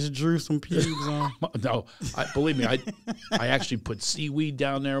Sharpie and just drew some pubes on. No, believe me, I actually put seaweed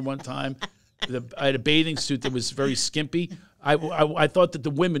down there one time. I had a bathing suit that was very skimpy. I thought that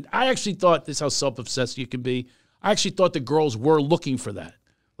the women, I actually thought, this is how self-obsessed you can be, I actually thought the girls were looking for that.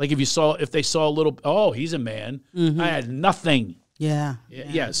 Like if they saw a little, oh, he's a man. I had nothing. Yeah.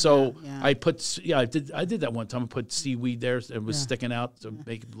 So I did that one time. I put seaweed there. It was sticking out to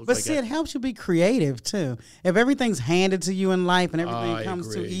make it look like. But see, it helps you be creative too. If everything's handed to you in life and everything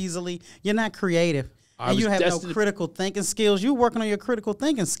comes too easily, you're not creative. And you have no critical thinking skills. You're working on your critical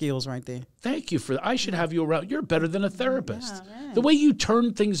thinking skills right there. Thank you for that. I should have you around. You're better than a therapist. Yeah. The way you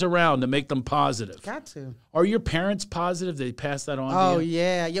turn things around to make them positive. Got to. Are your parents positive? They pass that on to you? Oh,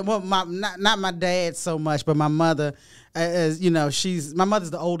 yeah. Well, not my dad so much, but my mother, my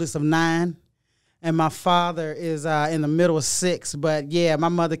mother's the oldest of 9. And my father is in the middle of 6. But, yeah, my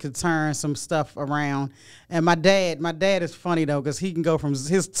mother could turn some stuff around. And my dad is funny, though, because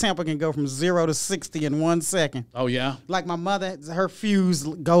his temper can go from 0 to 60 in 1 second. Oh, yeah? Like my mother, her fuse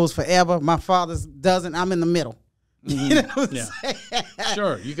goes forever. My father's doesn't. I'm in the middle. You know what I'm saying?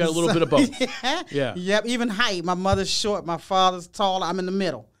 Sure. You got a little bit of both. Yeah. Yep. Even height. My mother's short. My father's tall. I'm in the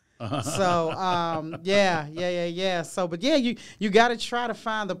middle. So, yeah. So, but yeah, you got to try to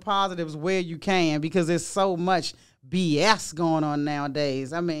find the positives where you can because there's so much BS going on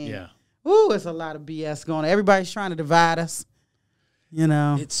nowadays. I mean, it's a lot of BS going on. Everybody's trying to divide us, you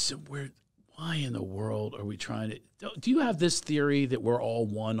know. It's weird. Why in the world are we trying to? Do you have this theory that we're all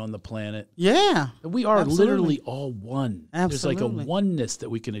one on the planet? Yeah. We are literally all one. Absolutely. There's like a oneness that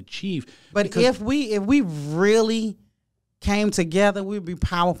we can achieve. But if we really came together, we'd be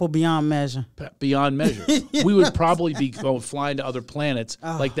powerful beyond measure. Beyond measure. We would probably be flying to other planets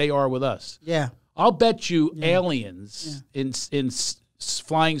like they are with us. Yeah. I'll bet you aliens in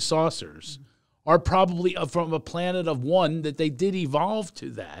flying saucers are probably from a planet of one that they did evolve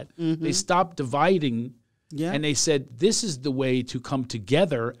to that. They stopped dividing and they said, this is the way to come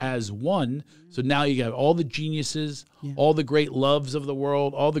together as one. So now you got all the geniuses, all the great loves of the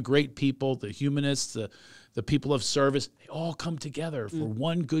world, all the great people, the humanists, the people of service, they all come together for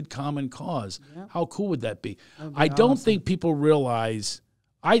one good common cause. How cool would that be? I don't think people realize,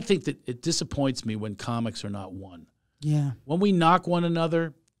 I think that it disappoints me when comics are not one. Yeah. When we knock one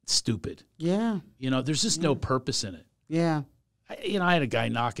another, it's stupid. Yeah. There's just no purpose in it. Yeah. I had a guy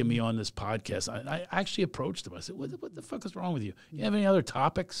knocking me on this podcast. I actually approached him. I said, what the fuck is wrong with you? You have any other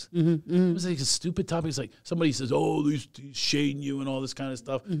topics? It was like a stupid topic. It's like somebody says, oh, he's shading you and all this kind of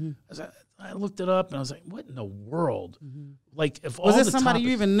stuff. I looked it up and I was like, what in the world? Like, if all Was it the somebody topics,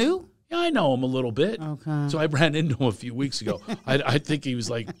 you even knew? Yeah, I know him a little bit. Okay. So I ran into him a few weeks ago. I think he was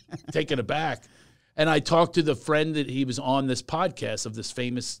like taken aback. And I talked to the friend that he was on this podcast of this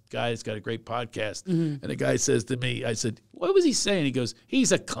famous guy that's got a great podcast. And the guy says to me, I said, what was he saying? He goes,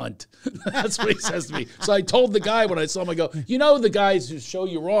 he's a cunt. That's what he says to me. So I told the guy when I saw him, I go, you know the guys whose show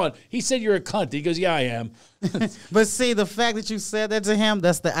you were on, he said you're a cunt. He goes, yeah, I am. But see, the fact that you said that to him,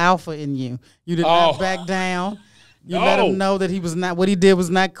 that's the alpha in you. You did not back down. You let him know that he was not, what he did was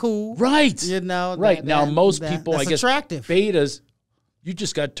not cool. Right. You know. Right. Now, most people, I guess, attractive. Betas, you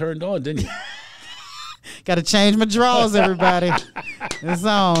just got turned on, didn't you? Got to change my drawers, everybody. It's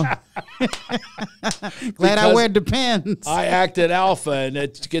on. Glad I wear Depends. I acted alpha, and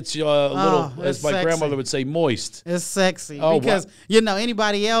it gets you a little, as my grandmother would say, moist. It's sexy. Because,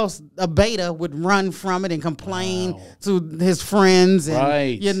 anybody else, a beta, would run from it and complain to his friends.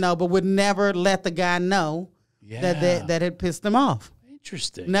 And, but would never let the guy know that had pissed him off.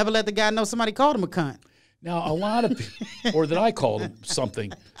 Interesting. Never let the guy know somebody called him a cunt. Now, a lot of people, or that I called him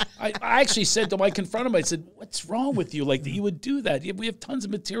something. I actually said to him, I confronted him, I said, what's wrong with you? Like, that you would do that? We have tons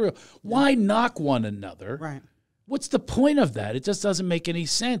of material. Why knock one another? Right. What's the point of that? It just doesn't make any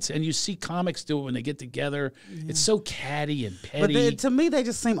sense. And you see comics do it when they get together. It's so catty and petty. But to me, they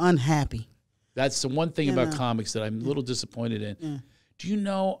just seem unhappy. That's the one thing about comics that I'm a little disappointed in. Do you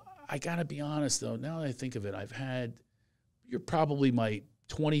know, I got to be honest, though, now that I think of it, you're probably my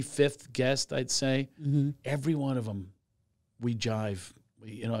 25th guest, I'd say. Every one of them, we jive.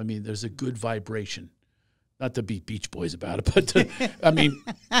 There's a good vibration. Not to be Beach Boys about it, but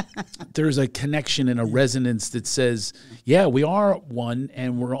there's a connection and a resonance that says, yeah, we are one,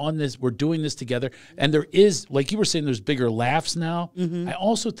 and we're doing this together. And there is, like you were saying, there's bigger laughs now. I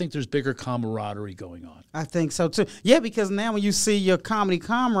also think there's bigger camaraderie going on. I think so too. Yeah, because now when you see your comedy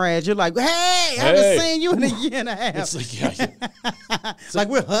comrades, you're like, hey, I haven't seen you in a year and a half. It's like, it's like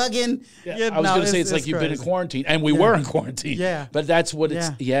we're hugging. Yeah, I was going to say it's like you've been in quarantine, and we were in quarantine. Yeah. But that's what it's,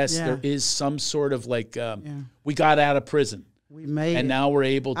 there is some sort of like, we got out of prison. We made it. And now we're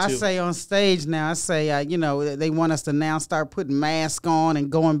able to. I say on stage now, they want us to now start putting masks on and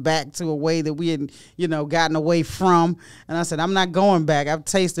going back to a way that we had, gotten away from. And I said, I'm not going back. I've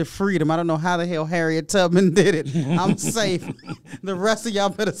tasted freedom. I don't know how the hell Harriet Tubman did it. I'm safe. The rest of y'all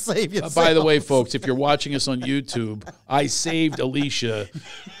better save yourself. By the way, folks, if you're watching us on YouTube, I saved Alycia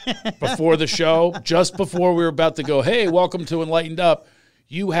before the show, just before we were about to go, hey, welcome to Enlightened Up.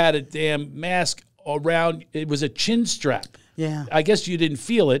 You had a damn mask around. It was a chin strap. Yeah. I guess you didn't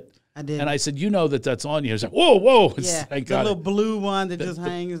feel it. I did. And I said, that's on you. I was like, whoa. Yeah, Thank the God. little blue one that just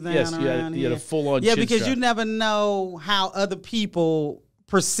hangs down around you had a full-on chin Yeah, because strap. you never know how other people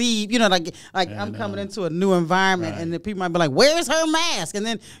perceive, like I'm coming into a new environment and the people might be like, where's her mask? And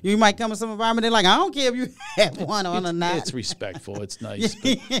then you might come in some environment, they're like, I don't care if you have one on or not. It's respectful. It's nice.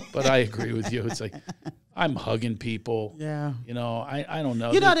 But I agree with you. It's like, I'm hugging people. Yeah. I don't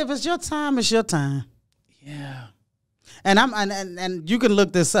know. If it's your time, it's your time. Yeah. And and you can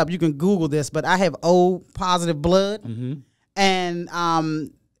look this up. You can Google this, but I have O positive blood.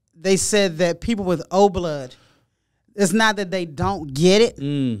 And they said that people with O blood, it's not that they don't get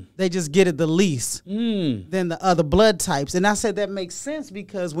it. They just get it the least than the other blood types. And I said that makes sense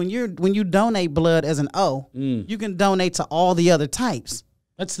because when you donate blood as an O, you can donate to all the other types.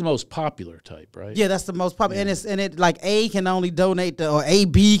 That's the most popular type, right? Yeah, that's the most popular. Yeah. And it like A can only donate or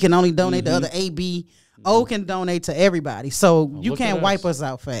AB can only donate to other AB. O can donate to everybody. So you can't wipe us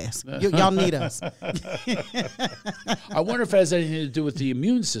out fast. Y'all need us. I wonder if it has anything to do with the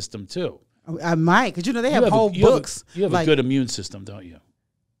immune system, too. I might, because they have whole books. You have a good immune system, don't you?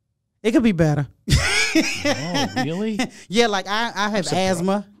 It could be better. Oh, really? Yeah, like I have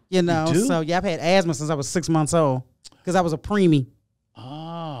asthma, You do? So yeah, I've had asthma since I was 6 months old because I was a preemie.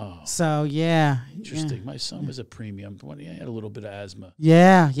 Oh. So yeah. Interesting. Yeah. My son was a premium. He had a little bit of asthma.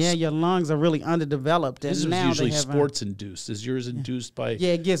 Yeah, your lungs are really underdeveloped. This and was now usually they have sports induced. Is yours induced by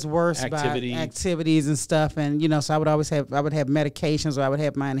it gets worse by activities and stuff. And so I would have medications or I would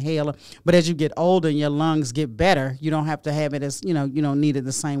have my inhaler. But as you get older and your lungs get better, you don't have to have it as, you don't need it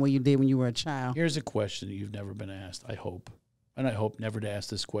the same way you did when you were a child. Here's a question that you've never been asked, I hope. And I hope never to ask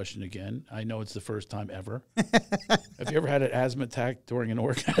this question again. I know it's the first time ever. Have you ever had an asthma attack during an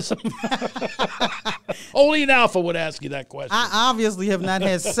orgasm? Only an alpha would ask you that question. I obviously have not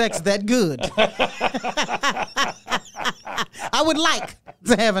had sex that good. I would like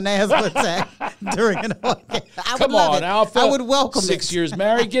to have an asthma attack during an orgasm. Come on, Alpha. I would welcome 6 years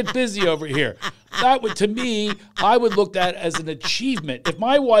married. Get busy over here. That would, to me, I would look at as an achievement. If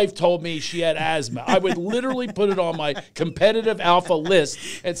my wife told me she had asthma, I would literally put it on my competitive Alpha list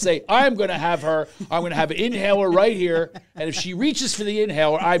and say, I'm going to have an inhaler right here. And if she reaches for the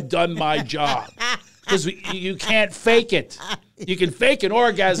inhaler, I've done my job. Because you can't fake it. You can fake an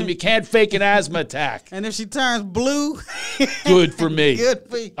orgasm. You can't fake an asthma attack. And if she turns blue, good for me. Good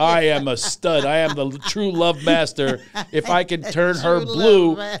for you. I am a stud. I am the true love master if I can turn her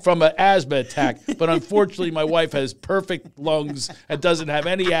blue from an asthma attack. But unfortunately, my wife has perfect lungs and doesn't have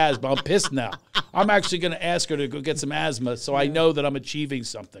any asthma. I'm pissed now. I'm actually going to ask her to go get some asthma so I know that I'm achieving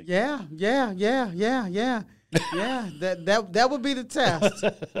something. Yeah. Yeah, that would be the test.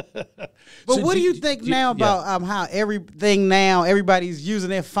 But So what do you think now about how everybody's using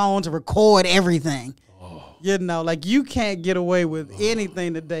their phone to record everything? Oh. You know, like you can't get away with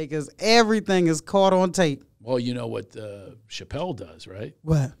anything today because everything is caught on tape. Well, you know what Chappelle does, right?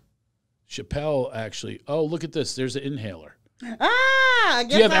 What? Chappelle actually, look at this. There's an inhaler. I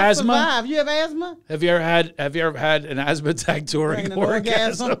guess you have asthma? Survived. You have asthma? Have you ever had an asthma attack during an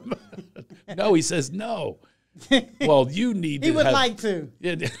orgasm? No, he says no. Well, you need to. He would like to.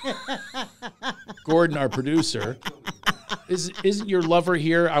 Yeah. Gordon, our producer, isn't your lover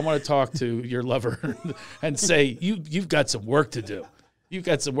here? I want to talk to your lover and say you've got some work to do. You've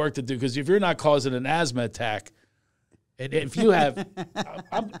got some work to do because if you're not causing an asthma attack, and if you have,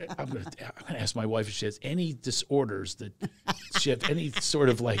 I'm going to ask my wife if she has any disorders that she have any sort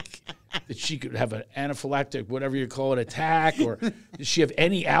of like that she could have an anaphylactic, whatever you call it, attack, or does she have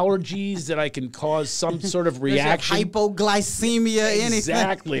any allergies that I can cause some sort of reaction? Hypoglycemia, anything.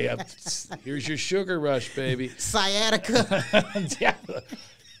 Exactly. Here's your sugar rush, baby. Sciatica. Yeah.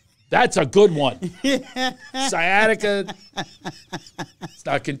 That's a good one. Sciatica. It's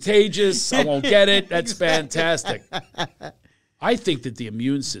not contagious. I won't get it. That's fantastic. I think that the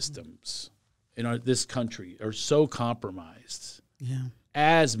immune systems in this country are so compromised. Yeah.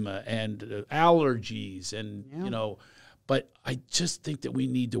 Asthma and allergies and, but I just think that we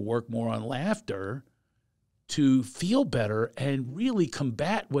need to work more on laughter to feel better and really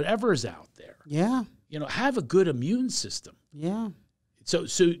combat whatever's out there. Yeah. Have a good immune system. Yeah. So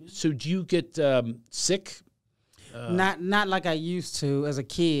do you get sick? Not like I used to as a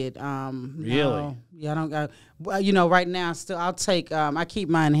kid. Really? No. Yeah, I don't. Right now, I'll take. I keep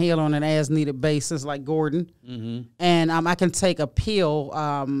my inhaler on an as-needed basis, like Gordon, and I can take a pill.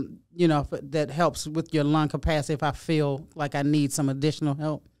 That helps with your lung capacity if I feel like I need some additional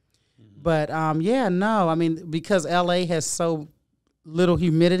help. But because LA has so little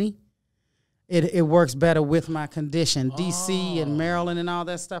humidity. It works better with my condition. DC and Maryland and all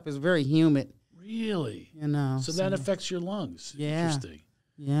that stuff is very humid. Really? So that affects your lungs. Yeah. Interesting.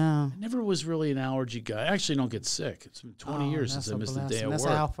 Yeah. I never was really an allergy guy. I actually don't get sick. It's been 20 years since I missed a day of work. That's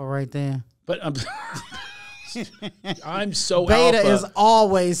alpha right there. But I'm so Beta alpha. is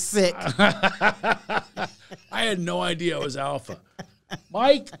always sick. I had no idea I was alpha.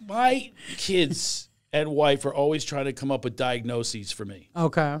 My kids and wife are always trying to come up with diagnoses for me.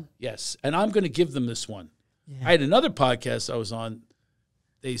 Okay. Yes. And I'm going to give them this one. Yeah. I had another podcast I was on.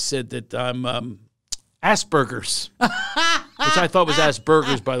 They said that I'm Asperger's, which I thought was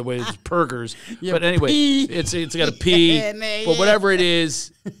Asperger's, by the way. It's Pergers. But anyway, it's got a P. But whatever it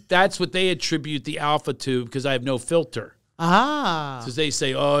is, that's what they attribute the alpha to because I have no filter. Ah. So they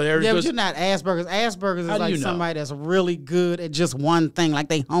say, there it goes. But you're not Asperger's. Asperger's is like somebody that's really good at just one thing. Like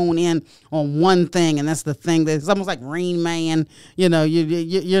they hone in on one thing, and that's the thing. That's almost like Rain Man. You're not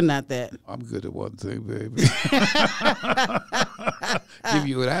that. I'm good at one thing, baby. Give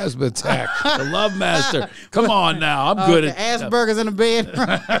you an asthma attack. The love master. Come on now. I'm good at Asperger's in the bedroom.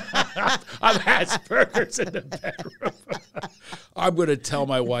 I'm Asperger's in the bedroom. I'm going to tell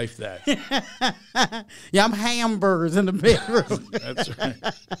my wife that. Yeah, I'm hamburgers in the bedroom. That's right.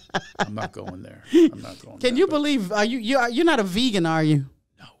 I'm not going there. I'm not going. Can you believe? You're not a vegan, are you?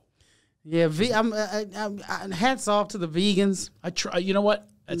 No. Yeah, I'm hats off to the vegans. I try. You know what?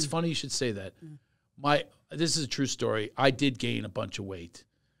 It's funny you should say that. This is a true story. I did gain a bunch of weight,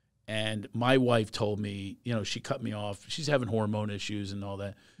 and my wife told me, she cut me off. She's having hormone issues and all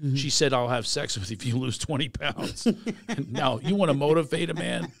that. Mm-hmm. She said, "I'll have sex with you if you lose 20 pounds." Now, you want to motivate a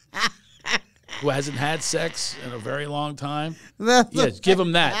man who hasn't had sex in a very long time? Yes, give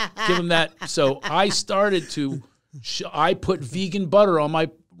him that. Give him that. So I started to. I put vegan butter on my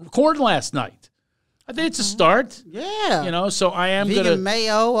corn last night. I think it's a start. Yeah. So I am vegan gonna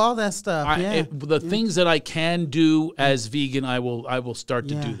mayo, all that stuff. The things that I can do as vegan, I will start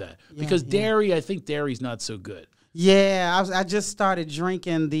to do that because dairy. I think dairy's not so good. Yeah, I just started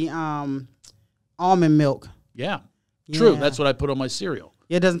drinking the almond milk. Yeah. True. Yeah. That's what I put on my cereal.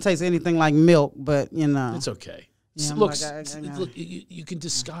 It doesn't taste anything like milk, but you know. It's okay. Yeah, Look, like, look, you can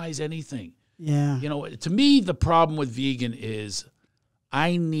disguise anything. Yeah. You know, to me, the problem with vegan is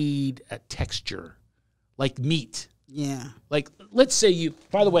I need a texture, like meat. Yeah. Like, let's say you,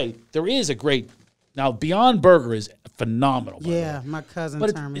 by the way, there is a great, now Beyond Burger is phenomenal. By the Yeah, way. my cousin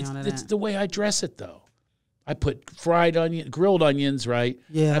But turned me on to it's that. the way I dress it, though. I put grilled onions, right?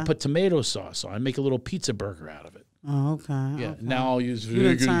 Yeah. And I put tomato sauce on. I make a little pizza burger out of it. Oh, okay. Yeah. Okay. Now I'll use You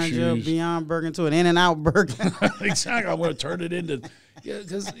done vegan turned your cheese. Beyond Burger into an In-N-Out burger. Exactly. I'm going to turn it into,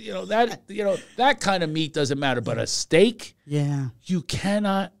 because that kind of meat doesn't matter. But a steak, Yeah. you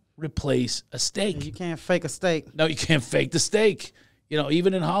cannot replace a steak. You can't fake a steak. No, you can't fake the steak. You know,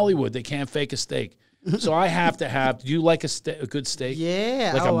 even in Hollywood, they can't fake a steak. So I have to have. Do you like a good steak?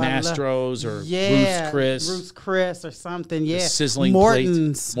 Yeah. Like a I love- Mastro's or yeah. Ruth's Chris. Ruth's Chris or something. Yeah. Sizzling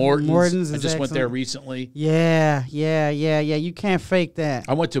Morton's. plate. Morton's I is just went there excellent. recently. Yeah. You can't fake that.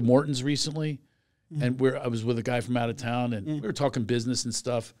 I went to Morton's recently, and I was with a guy from out of town, and we were talking business and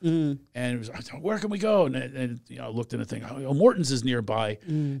stuff. And it was, I thought, where can we go? And you know, I looked in the thing. Oh, Morton's is nearby,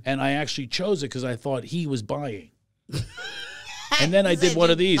 and I actually chose it because I thought he was buying. And then I did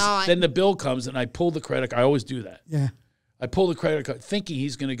one of these. Then the bill comes, and I pull the credit card. I always do that. Yeah. I pull the credit card, thinking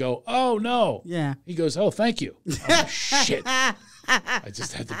he's going to go, oh, no. Yeah. He goes, oh, thank you. Oh, shit. I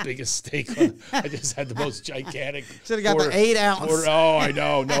just had the biggest steak on. I just had the most gigantic. Should have got the 8 ounce. Oh, I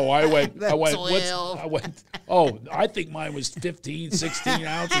know. No, I went. The I think mine was 15, 16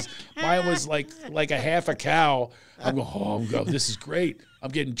 ounces. Mine was like a half a cow. I'm going, this is great. I'm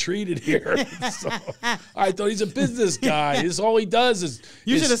getting treated here. So, I thought he's a business guy. This all he does is.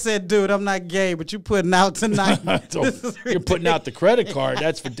 You should have said, dude, I'm not gay, but you putting out tonight. You're putting out the credit card.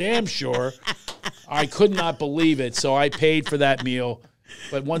 That's for damn sure. I could not believe it. So I paid for that meal.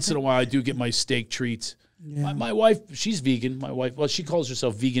 But once in a while, I do get my steak treats. Yeah. My wife, she's vegan. My wife, well, she calls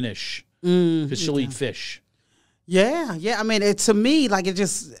herself veganish because she'll eat fish. Yeah. I mean, to me, like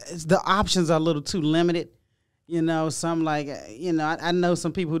the options are a little too limited. You know, some like, I know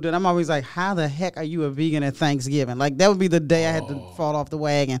some people who do it. I'm always like, how the heck are you a vegan at Thanksgiving? Like, that would be the day I had to fall off the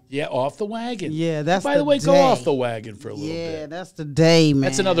wagon. Yeah, off the wagon. Yeah, that's by the way, go off the wagon for a little bit. Yeah, that's the day, man.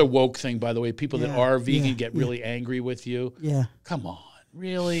 That's another woke thing, by the way. People that are vegan get really angry with you. Yeah. Come on,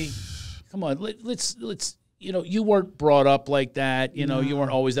 really? Come on, let's. You know, you weren't brought up like that. You know, you weren't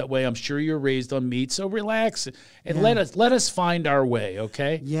always that way. I'm sure you're raised on meat. So relax and let us find our way,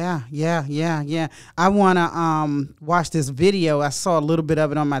 okay? Yeah. I want to watch this video. I saw a little bit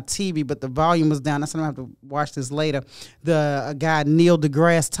of it on my TV, but the volume was down. I said I'm going to have to watch this later. The guy, Neil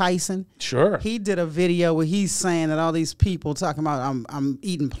deGrasse Tyson. Sure. He did a video where he's saying that all these people talking about I'm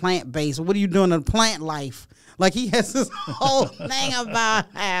eating plant-based. What are you doing in plant life? Like, he has this whole thing about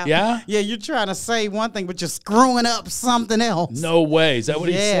how, you're trying to say one thing, but you're screwing up something else. No way. Is that what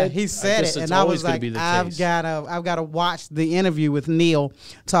he said? Yeah, he said it. And I always was like, I've got to watch the interview with Neil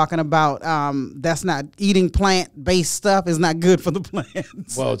talking about that's not eating plant-based stuff is not good for the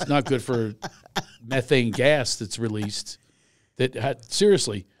plants. Well, it's not good for methane gas that's released.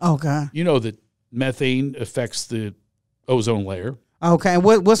 Seriously. Okay. You know that methane affects the ozone layer. Okay. And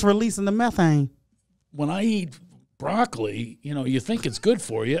what's releasing the methane? When I eat broccoli, you know, you think it's good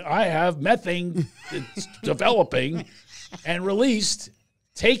for you. I have methane that's developing and released,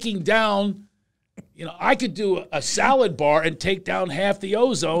 taking down, you know, I could do a salad bar and take down half the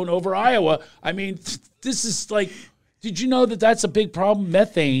ozone over Iowa. I mean, this is like, did you know that that's a big problem?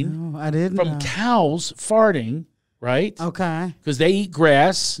 Methane No, I didn't from know. cows farting, right? Okay. Because they eat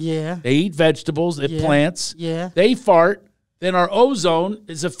grass. Yeah. They eat vegetables, they eat plants. Yeah. They fart, then our ozone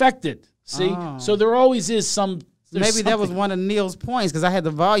is affected. See? So there always is Maybe that was one of Neil's points because I had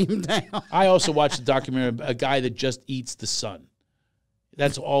the volume down. I also watched a documentary of a guy that just eats the sun.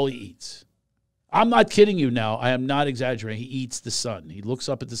 That's all he eats. I'm not kidding you now. I am not exaggerating. He eats the sun. He looks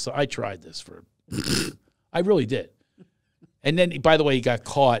up at the sun. I tried this I really did. And then, by the way, he got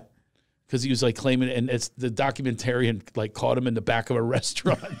caught because he was like claiming it, and it's the documentarian like caught him in the back of a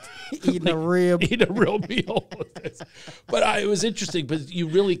restaurant Eating a rib. eating a real meal. But it was interesting. But you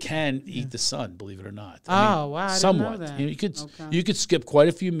really can eat the sun, believe it or not. Wow! I didn't somewhat. know that. You know, you could skip quite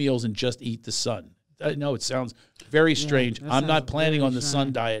a few meals and just eat the sun. I know it sounds very strange. I'm not planning on the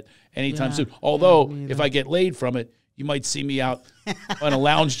sun diet anytime soon. Although if I get laid from it, you might see me out on a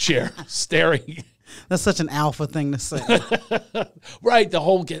lounge chair staring. That's such an alpha thing to say. Right, the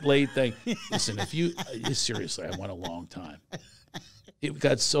whole get laid thing. Listen, if you seriously, I went a long time. It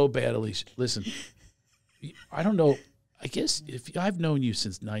got so bad, Alycia. Listen, I don't know. I guess if I've known you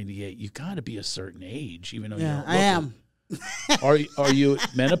since '98, you got to be a certain age, even though you Yeah, don't I look am. Are you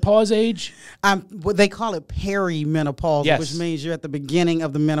menopause age? What they call it perimenopause, Yes. which means you're at the beginning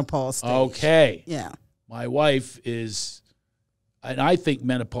of the menopause stage. Okay. Yeah. My wife is, and I think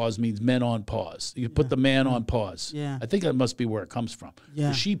menopause means men on pause. You put the man on pause. Yeah. I think that must be where it comes from.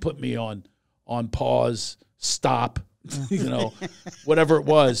 Yeah. She put me on pause, stop, whatever it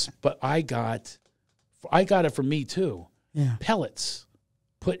was. But I got it from me too. Yeah. Pellets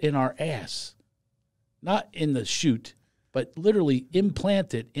put in our ass, not in the chute, but literally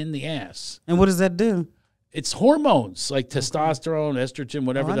implanted in the ass. And what does that do? It's hormones like testosterone, estrogen,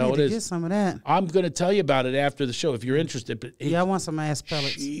 whatever I the hell need it to is. get some of that. I'm going to tell you about it after the show if you're interested. But Yeah, I want some ass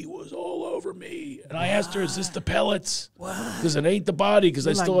pellets. she was all over me, and I asked her, "Is this the pellets? Because it ain't the body. Because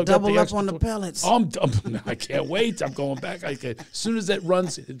I You still like got double the up extra on the pellets. I can't wait. I'm going back. As soon as that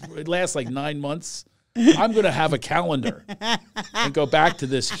runs, it lasts like 9 months. I'm going to have a calendar and go back to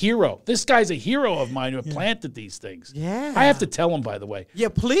this hero. This guy's a hero of mine who planted these things. Yeah. I have to tell him, by the way. Yeah,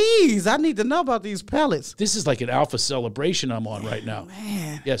 please. I need to know about these pellets. This is like an alpha celebration I'm on right now.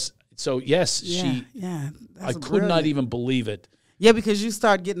 Man. Yes. So, yes, Yeah. I That's could not brilliant. even believe it. Yeah, because you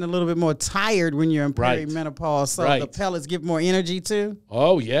start getting a little bit more tired when you're in Right. perimenopause, so Right. the pellets give more energy too.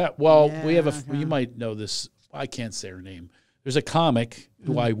 Oh, yeah. Well, we have Yeah, you might know this. I can't say her name. There's a comic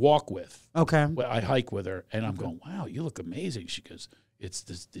who I walk with. Okay. Well, I hike with her, and I'm going, wow, you look amazing. She goes, it's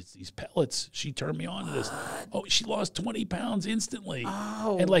these pellets. She turned me on to this. Oh, she lost 20 pounds instantly.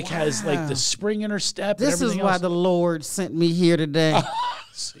 Oh, and like has like wow. the spring in her step. and This is everything why else. the Lord sent me here today.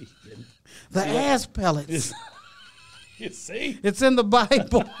 See, The ass pellets. you see? It's in the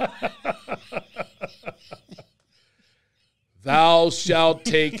Bible. Thou shalt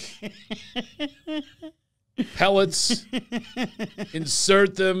take pellets,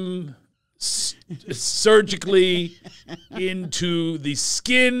 insert them surgically into the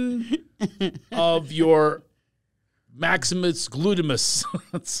skin of your maximus glutamus.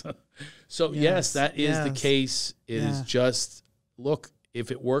 So yes, that is the yes. case. It is Yeah. just, look,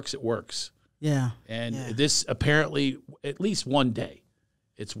 if it works, it works. Yeah. And Yeah. this apparently, at least one day,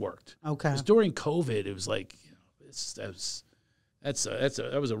 it's worked. Okay. 'Cause during COVID, it was like,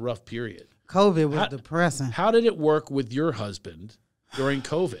 that was a rough period. COVID was depressing. How did it work with your husband during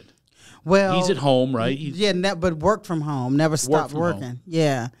COVID? Well, He's at home, right? but worked from home. Never stopped from working. home.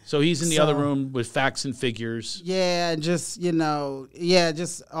 Yeah. So he's in the other So- room with facts and figures. Yeah, just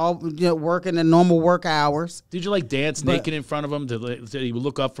just all working the normal work hours. Did you like dance naked in front of him? Did he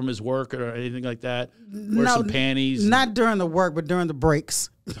look up from his work or anything like that? Wear some panties? Not during the work, but during the breaks.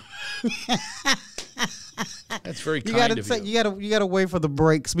 That's very You kind gotta of take, you. you gotta wait for the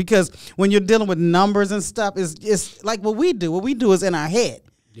breaks, because when you're dealing with numbers and stuff, it's like what we do. What we do is in our head.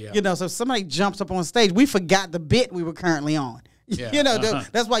 Yeah. So if somebody jumps up on stage, we forgot the bit we were currently on. Yeah.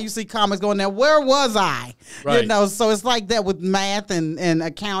 That's why you see comics going there. Where was I? Right. So it's like that with math and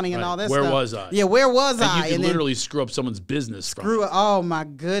accounting and Right. all that Where stuff. was I? Yeah, where was And I? you can then literally screw up someone's business from it. oh my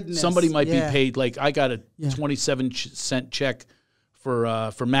goodness. Somebody might Yeah. be paid, like I got a 27-cent check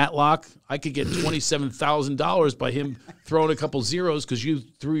for Matlock. I could get $27,000 by him throwing a couple zeros because you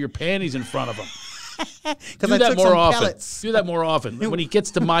threw your panties in front of him. Do I that took more some often. pellets. Do that more often. When he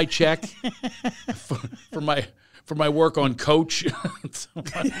gets to my check for my work on Coach,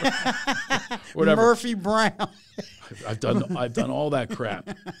 whatever. Murphy Brown. I've done all that crap.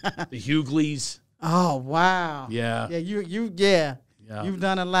 The Hughleys. Oh wow. Yeah. Yeah. You've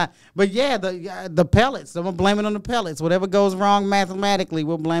done a lot. But yeah, the pellets. I'm gonna blame it on the pellets. Whatever goes wrong mathematically,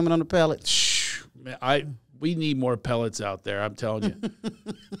 we'll blame it on the pellets. Man, we need more pellets out there, I'm telling you.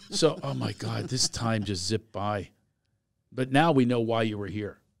 So, oh my God, this time just zipped by. But now we know why you were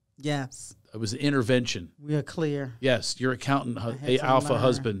here. Yes. It was an intervention. We are clear. Yes, your accounnt, Had to alpha learn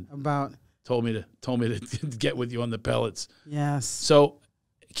husband, about told me to get with you on the pellets. yes. So,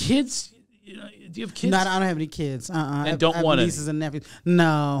 kids, do you have kids? No, I don't have any kids. And don't I have want any. nieces and nephews.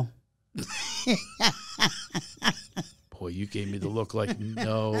 No. Boy, you gave me the look like,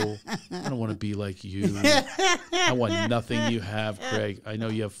 no, I don't want to be like you. I want nothing you have, Craig. I know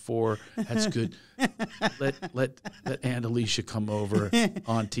you have 4. That's good. Let Aunt Alycia come over,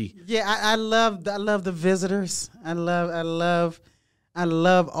 Auntie. Yeah, I love the visitors. I love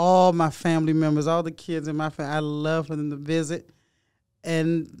all my family members, all the kids in my family. I love for them to visit,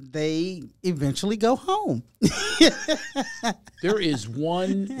 and they eventually go home. There is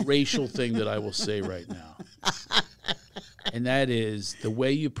one racial thing that I will say right now, and that is the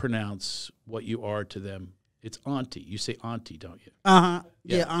way you pronounce what you are to them. It's auntie. You say auntie, don't you?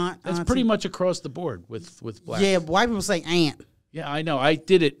 Yeah, aunt. That's auntie. pretty much across the board with black. Yeah, white people say aunt. Yeah, I know. I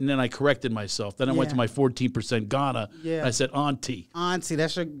did it, and then I corrected myself. Then I went to my 14% Ghana, and I said auntie. Auntie,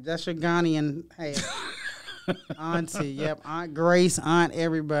 that's your Ghanaian. Hey, auntie, yep. Aunt Grace, Aunt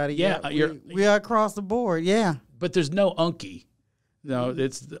everybody. Yeah, yep. We are across the board, yeah. But there's no unkie. No,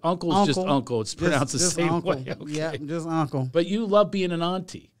 it's uncle's just uncle. It's pronounced the same uncle. way. Okay. Yeah, just uncle. But you love being an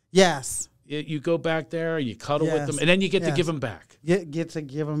auntie. Yes. You go back there, you cuddle with them, and then you get to give them back. Get to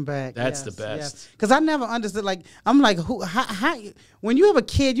give them back. That's the best. Because I never understood. Like, I'm like, how? When you have a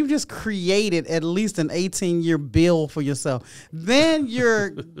kid, you just created at least an 18-year bill for yourself. Then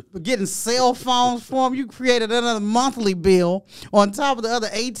you're getting cell phones for them. You created another monthly bill on top of the other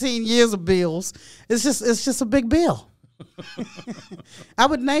 18 years of bills. It's just a big bill. I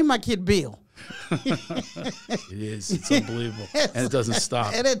would name my kid Bill. It is. It's unbelievable. And it doesn't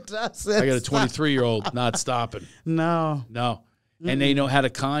stop. And it doesn't. I got a 23-year-old not stopping. No. And they know how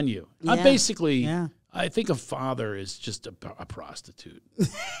to con you. Yeah. I'm basically, I think a father is just a prostitute.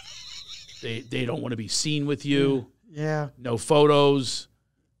 They don't want to be seen with you. Yeah. No photos.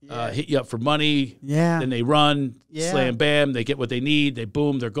 Hit you up for money. Yeah. Then they run. Slam, bam. They get what they need. They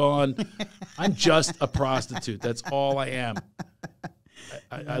boom. They're gone. I'm just a prostitute. That's all I am.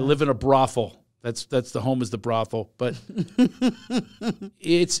 I live in a brothel. That's the home is the brothel. But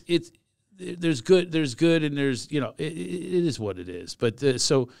it's there's good and there's it is what it is. But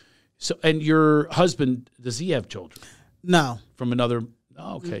so and your husband, does he have children? No. From another.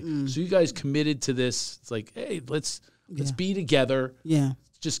 Oh, okay. So you guys committed to this. It's like, hey, let's be together. Yeah.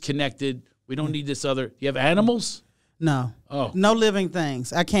 Just connected. We don't need this other. You have animals? No. Oh. No living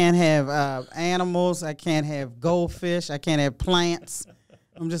things. I can't have animals. I can't have goldfish. I can't have plants.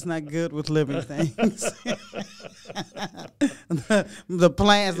 I'm just not good with living things. the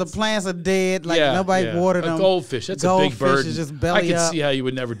plants are dead. Like nobody watered them. A goldfish. That's a big bird. Is just belly I can up. see how you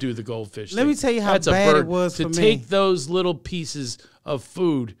would never do the goldfish. Let me tell you how That's bad a bird. it was for me. To take those little pieces of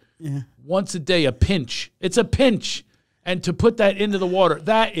food once a day, a pinch. It's a pinch. And to put that into the water,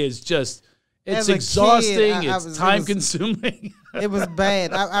 that is just, it's exhausting. It's time-consuming. It was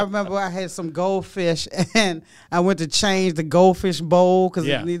bad. I remember I had some goldfish, and I went to change the goldfish bowl because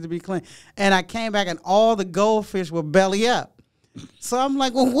it needed to be clean. And I came back, and all the goldfish were belly up. So I'm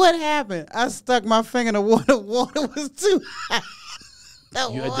like, well, what happened? I stuck my finger in the water. Water was too high.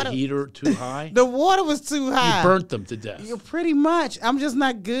 You had the heater too high? The water was too high. You burnt them to death. Pretty much. I'm just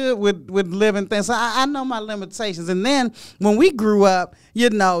not good with living things. So I know my limitations. And then when we grew up,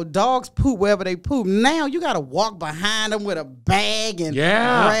 dogs poop wherever they poop. Now you got to walk behind them with a bag and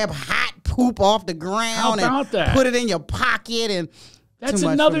grab hot poop off the ground and put it in your pocket. And that's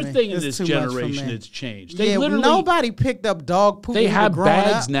another thing in this generation that's changed. They literally, nobody picked up dog poop. They have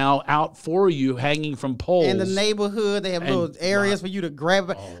bags up. Now out for you hanging from poles. In the neighborhood, they have little areas for you to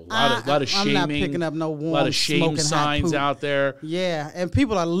grab it. A lot of shaming. I'm not picking up no warm, a lot of shame signs out there. Yeah, and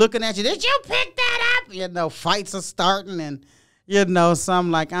people are looking at you. Did you pick that up? Fights are starting, and so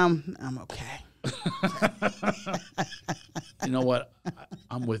I'm like, I'm okay. You know what?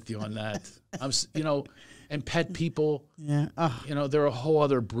 I'm with you on that. And pet people, they're a whole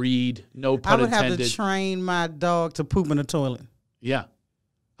other breed. No pun intended. I would have to train my dog to poop in the toilet. Yeah,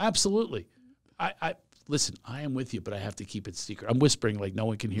 absolutely. I listen. I am with you, but I have to keep it secret. I'm whispering like no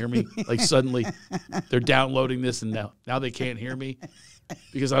one can hear me. Like suddenly, they're downloading this, and now they can't hear me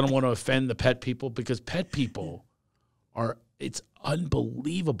because I don't want to offend the pet people. Because pet people it's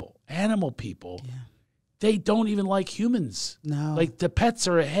unbelievable. Animal people. Yeah. They don't even like humans. No. Like the pets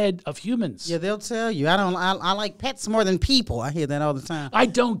are ahead of humans. Yeah, they'll tell you. I like pets more than people. I hear that all the time. I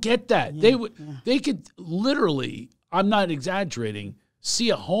don't get that. Yeah, they could literally, I'm not exaggerating,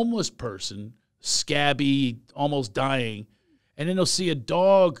 see a homeless person, scabby, almost dying, and then they'll see a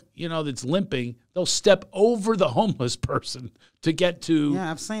dog, that's limping. They'll step over the homeless person to get to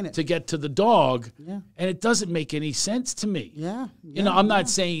I've seen it. To get to the dog. Yeah. And it doesn't make any sense to me. Yeah. I'm not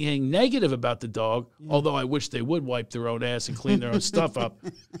saying anything negative about the dog, although I wish they would wipe their own ass and clean their own stuff up.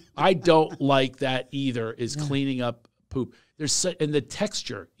 I don't like that either, is cleaning up poop. And the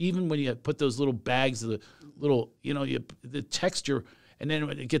texture, even when you put those little bags of the little, the texture, and then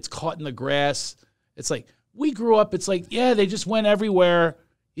when it gets caught in the grass, it's like, we grew up, it's like, they just went everywhere.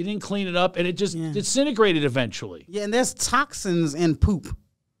 You didn't clean it up, and it just disintegrated eventually. Yeah, and there's toxins in poop.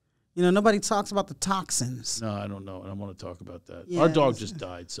 Nobody talks about the toxins. No, I don't know. I don't want to talk about that. Yeah, our dog just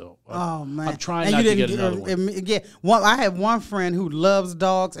died, so man. I'm trying not to get another one. I have one friend who loves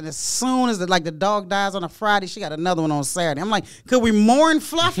dogs, and as soon as the dog dies on a Friday, she got another one on Saturday. I'm like, could we mourn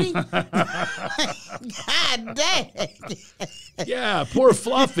Fluffy? God dang. Yeah, poor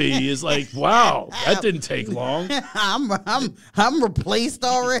Fluffy is like, wow, that didn't take long. I'm replaced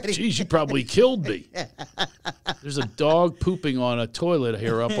already. Geez, you probably killed me. There's a dog pooping on a toilet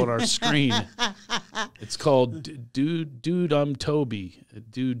here up on our screen. It's called Dude, I'm Toby.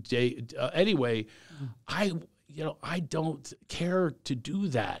 Anyway, I don't care to do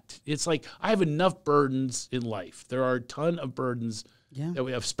that. It's like I have enough burdens in life. There are a ton of burdens that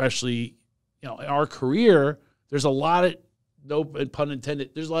we have, especially, in our career. There's a lot of, no pun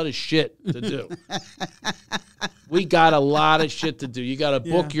intended, there's a lot of shit to do. We got a lot of shit to do. You got to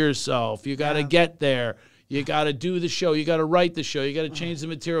book yourself. You got to get there. You got to do the show. You got to write the show. You got to change the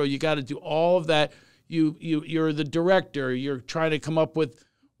material. You got to do all of that. You're the director. You're trying to come up with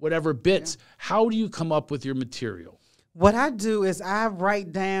whatever bits. How do you come up with your material? What I do is I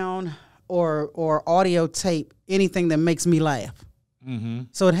write down or audio tape anything that makes me laugh. Mm-hmm.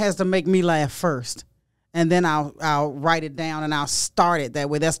 So it has to make me laugh first, and then I'll write it down and I'll start it that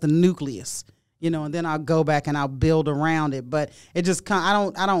way. That's the nucleus, and then I'll go back and I'll build around it. But it just I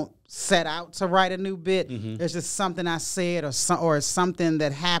don't set out to write a new bit. Mm-hmm. It's just something I said or something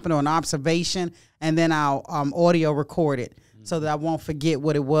that happened or an observation, and then I'll audio record it. So that I won't forget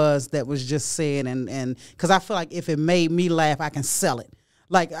what it was that was just said, and because I feel like if it made me laugh, I can sell it.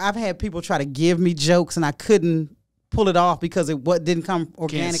 Like I've had people try to give me jokes, and I couldn't pull it off because it didn't come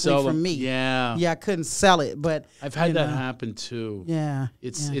organically from me. Yeah, I couldn't sell it. But I've had that happen too. Yeah,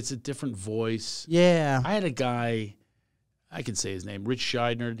 it's a different voice. Yeah, I had a guy, I can say his name, Rich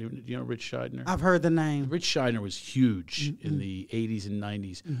Scheidner. Do you know Rich Scheidner? I've heard the name. Rich Scheidner was huge in the 80s and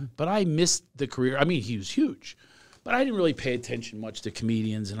 90s, but I missed the career. I mean, he was huge. But I didn't really pay attention much to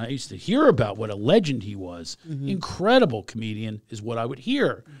comedians, and I used to hear about what a legend he was. Incredible comedian is what I would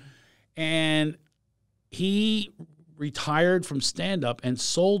hear. And he retired from stand-up and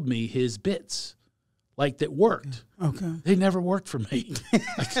sold me his bits, like that worked. Okay. They never worked for me.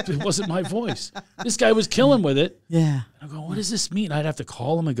 It wasn't my voice. This guy was killing with it. Yeah. I go, what does this mean? I'd have to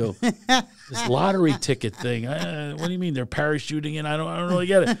call him and go, this lottery ticket thing. What do you mean they're parachuting in? I don't really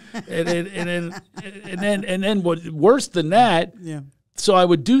get it. And then what? Worse than that. Yeah. So I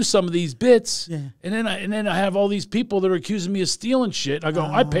would do some of these bits, and then I have all these people that are accusing me of stealing shit. I go,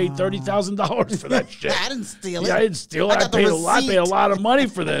 I paid $30,000 for that shit. I didn't steal it. Yeah, I didn't steal it. I paid a lot of money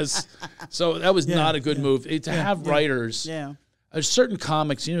for this. So that was not a good move. To have writers. Yeah. Certain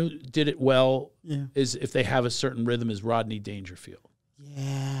comics, did it well. Is if they have a certain rhythm. Is Rodney Dangerfield.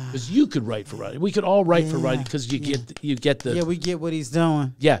 Yeah. Because you could write for Rodney. We could all write for Rodney because you get the. Yeah, we get what he's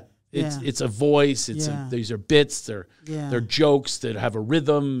doing. Yeah. It's a voice. These are bits. They're jokes that have a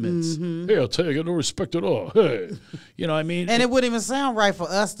rhythm. It's hey, I'll tell you, I got no respect at all. Hey, you know what I mean? And it wouldn't even sound right for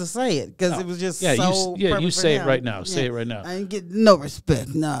us to say it because it was just so. You say it right now. Say it right now. I ain't get no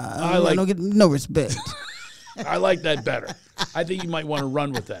respect. Nah, I don't get no respect. I like that better. I think you might want to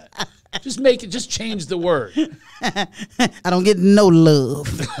run with that. Just change the word. I don't get no love.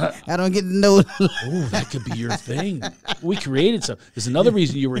 I don't get no love. Oh, that could be your thing. We created something. There's another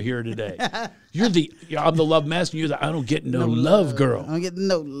reason you were here today. I'm the love master. You're the I don't get no love girl. I don't get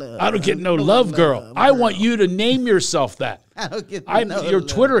no love. I don't get no love girl. I want you to name yourself that. I don't get your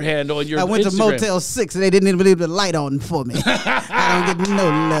Twitter handle and your I went Instagram. to Motel 6 and they didn't even leave the light on for me. I don't get no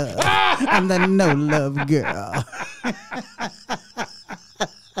love. I'm the no love girl.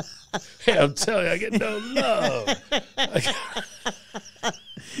 Hey, I'm telling you, I get no love.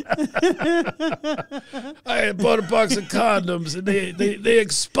 I had bought a box of condoms and they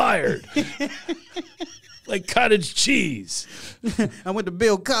expired. Like cottage cheese. I went to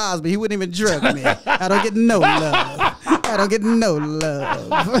Bill Cosby. He wouldn't even drug me. I don't get no love. I don't get no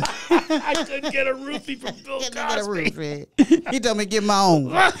love. I couldn't get a roofie from Bill Cosby. He told me to get my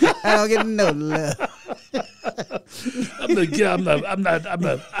own. I don't get no love. I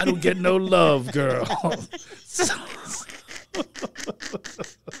don't get no love, girl.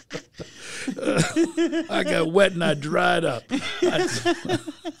 I got wet and I dried up.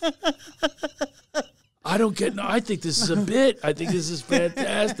 I don't get no. I think this is a bit. I think this is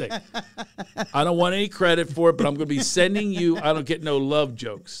fantastic. I don't want any credit for it, but I'm going to be sending you I don't get no love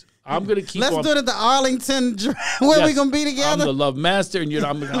jokes. I'm going to keep Let's do it at the Arlington. Where we going to be together? I'm the love master, and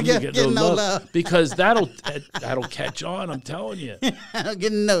I'm going to get no love. Because that'll catch on, I'm telling you. I don't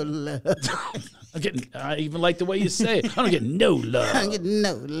get no love. I even like the way you say it. I don't get no love. I don't get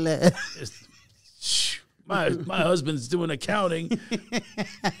no love. My husband's doing accounting.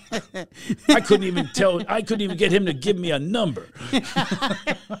 I couldn't even get him to give me a number.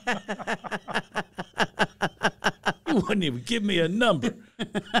 He wouldn't even give me a number.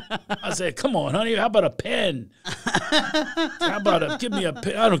 I said, come on, honey, how about a pen? How about give me a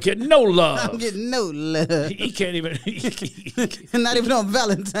pen? I don't get no love. I don't get no love. He can't even. Not even on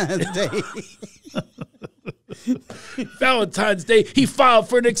Valentine's Day. Valentine's Day, he filed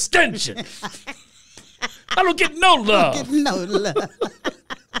for an extension. I don't get no love. Get no love.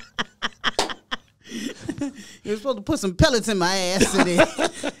 You're supposed to put some pellets in my ass today.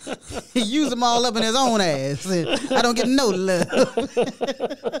 He used them all up in his own ass. I don't get no love.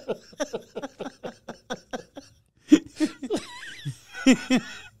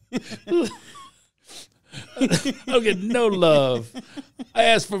 I don't get no love. I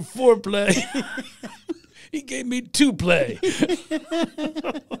asked for foreplay. He gave me 2 play.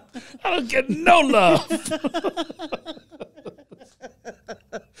 I don't get no love.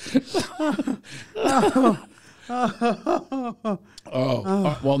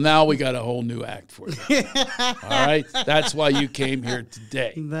 Well, now we got a whole new act for you. All right? That's why you came here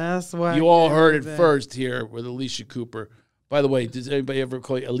today. That's why. You all heard it first here with Alycia Cooper. By the way, does anybody ever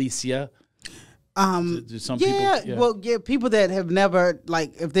call you Alycia? Do some people? People that have never,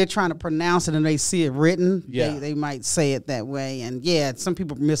 like, if they're trying to pronounce it and they see it written, they might say it that way. And some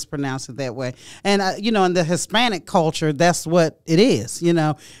people mispronounce it that way. And in the Hispanic culture, that's what it is.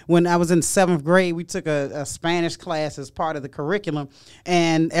 When I was in 7th grade, we took a Spanish class as part of the curriculum,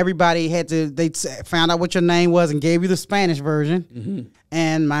 and everybody they found out what your name was and gave you the Spanish version. Mm-hmm.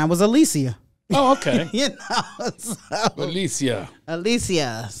 And mine was Alycia. Oh, okay. So, Alycia.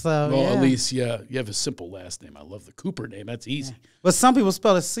 So, Alycia, you have a simple last name. I love the Cooper name. That's easy. But some people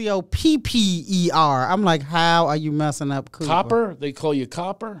spell it Copper. I'm like, how are you messing up Cooper? Copper? They call you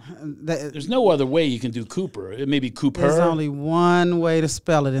Copper? There's no other way you can do Cooper. It may be Cooper. There's only one way to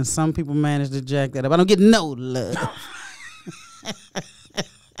spell it, and some people manage to jack that up. I don't get no love.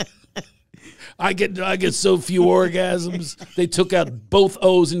 I get so few orgasms. They took out both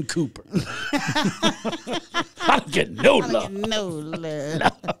O's in Cooper. I don't get no love. No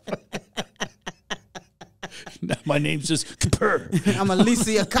love. No, my name's just Cooper. I'm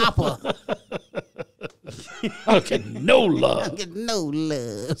Alycia Cooper. I don't get no love. I don't get no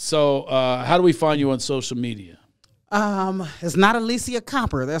love. So, how do we find you on social media? It's not Alycia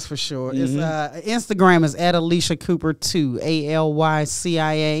Cooper, that's for sure. Mm-hmm. It's Instagram is at Alycia Cooper 2,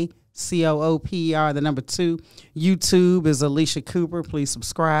 ALYCIA. COOPER, the number 2. YouTube is Alycia Cooper. Please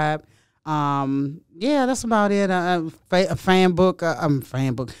subscribe. That's about it.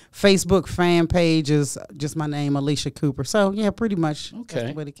 Facebook fan page is just my name, Alycia Cooper. So pretty much. Okay.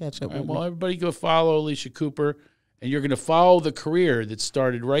 That's the way to catch up with me. Everybody go follow Alycia Cooper, and you're going to follow the career that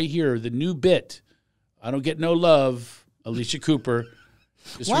started right here. The new bit. I don't get no love, Alycia Cooper.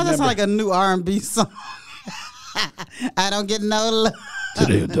 Why does that sound like a new R&B song? I don't get no love.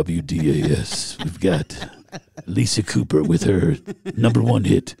 Today on WDAS, we've got Alycia Cooper with her #1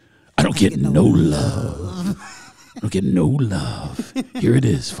 hit, I Don't Get No Love. I don't get no love. Here it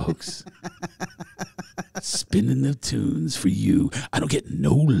is, folks. Spinning the tunes for you. I don't get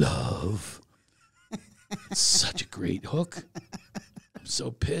no love. Such a great hook. I'm so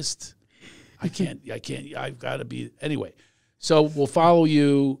pissed. I've got to be. Anyway, so we'll follow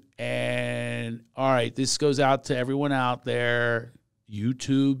you. And, all right, this goes out to everyone out there.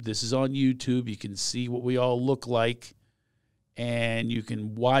 YouTube. This is on YouTube. You can see what we all look like, and you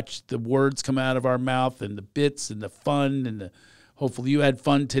can watch the words come out of our mouth and the bits and the fun, and hopefully you had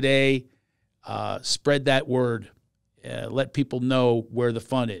fun today. Spread that word. Let people know where the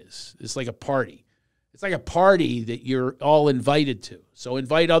fun is. It's like a party. It's like a party that you're all invited to. So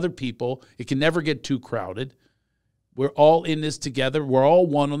invite other people. It can never get too crowded. We're all in this together. We're all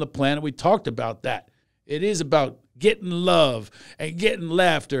one on the planet. We talked about that. It is about getting love and getting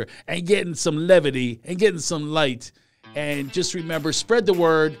laughter and getting some levity and getting some light. And just remember, spread the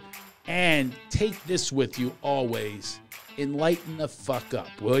word and take this with you always. Enlighten the fuck up,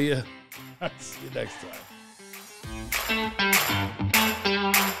 will you? See you next time.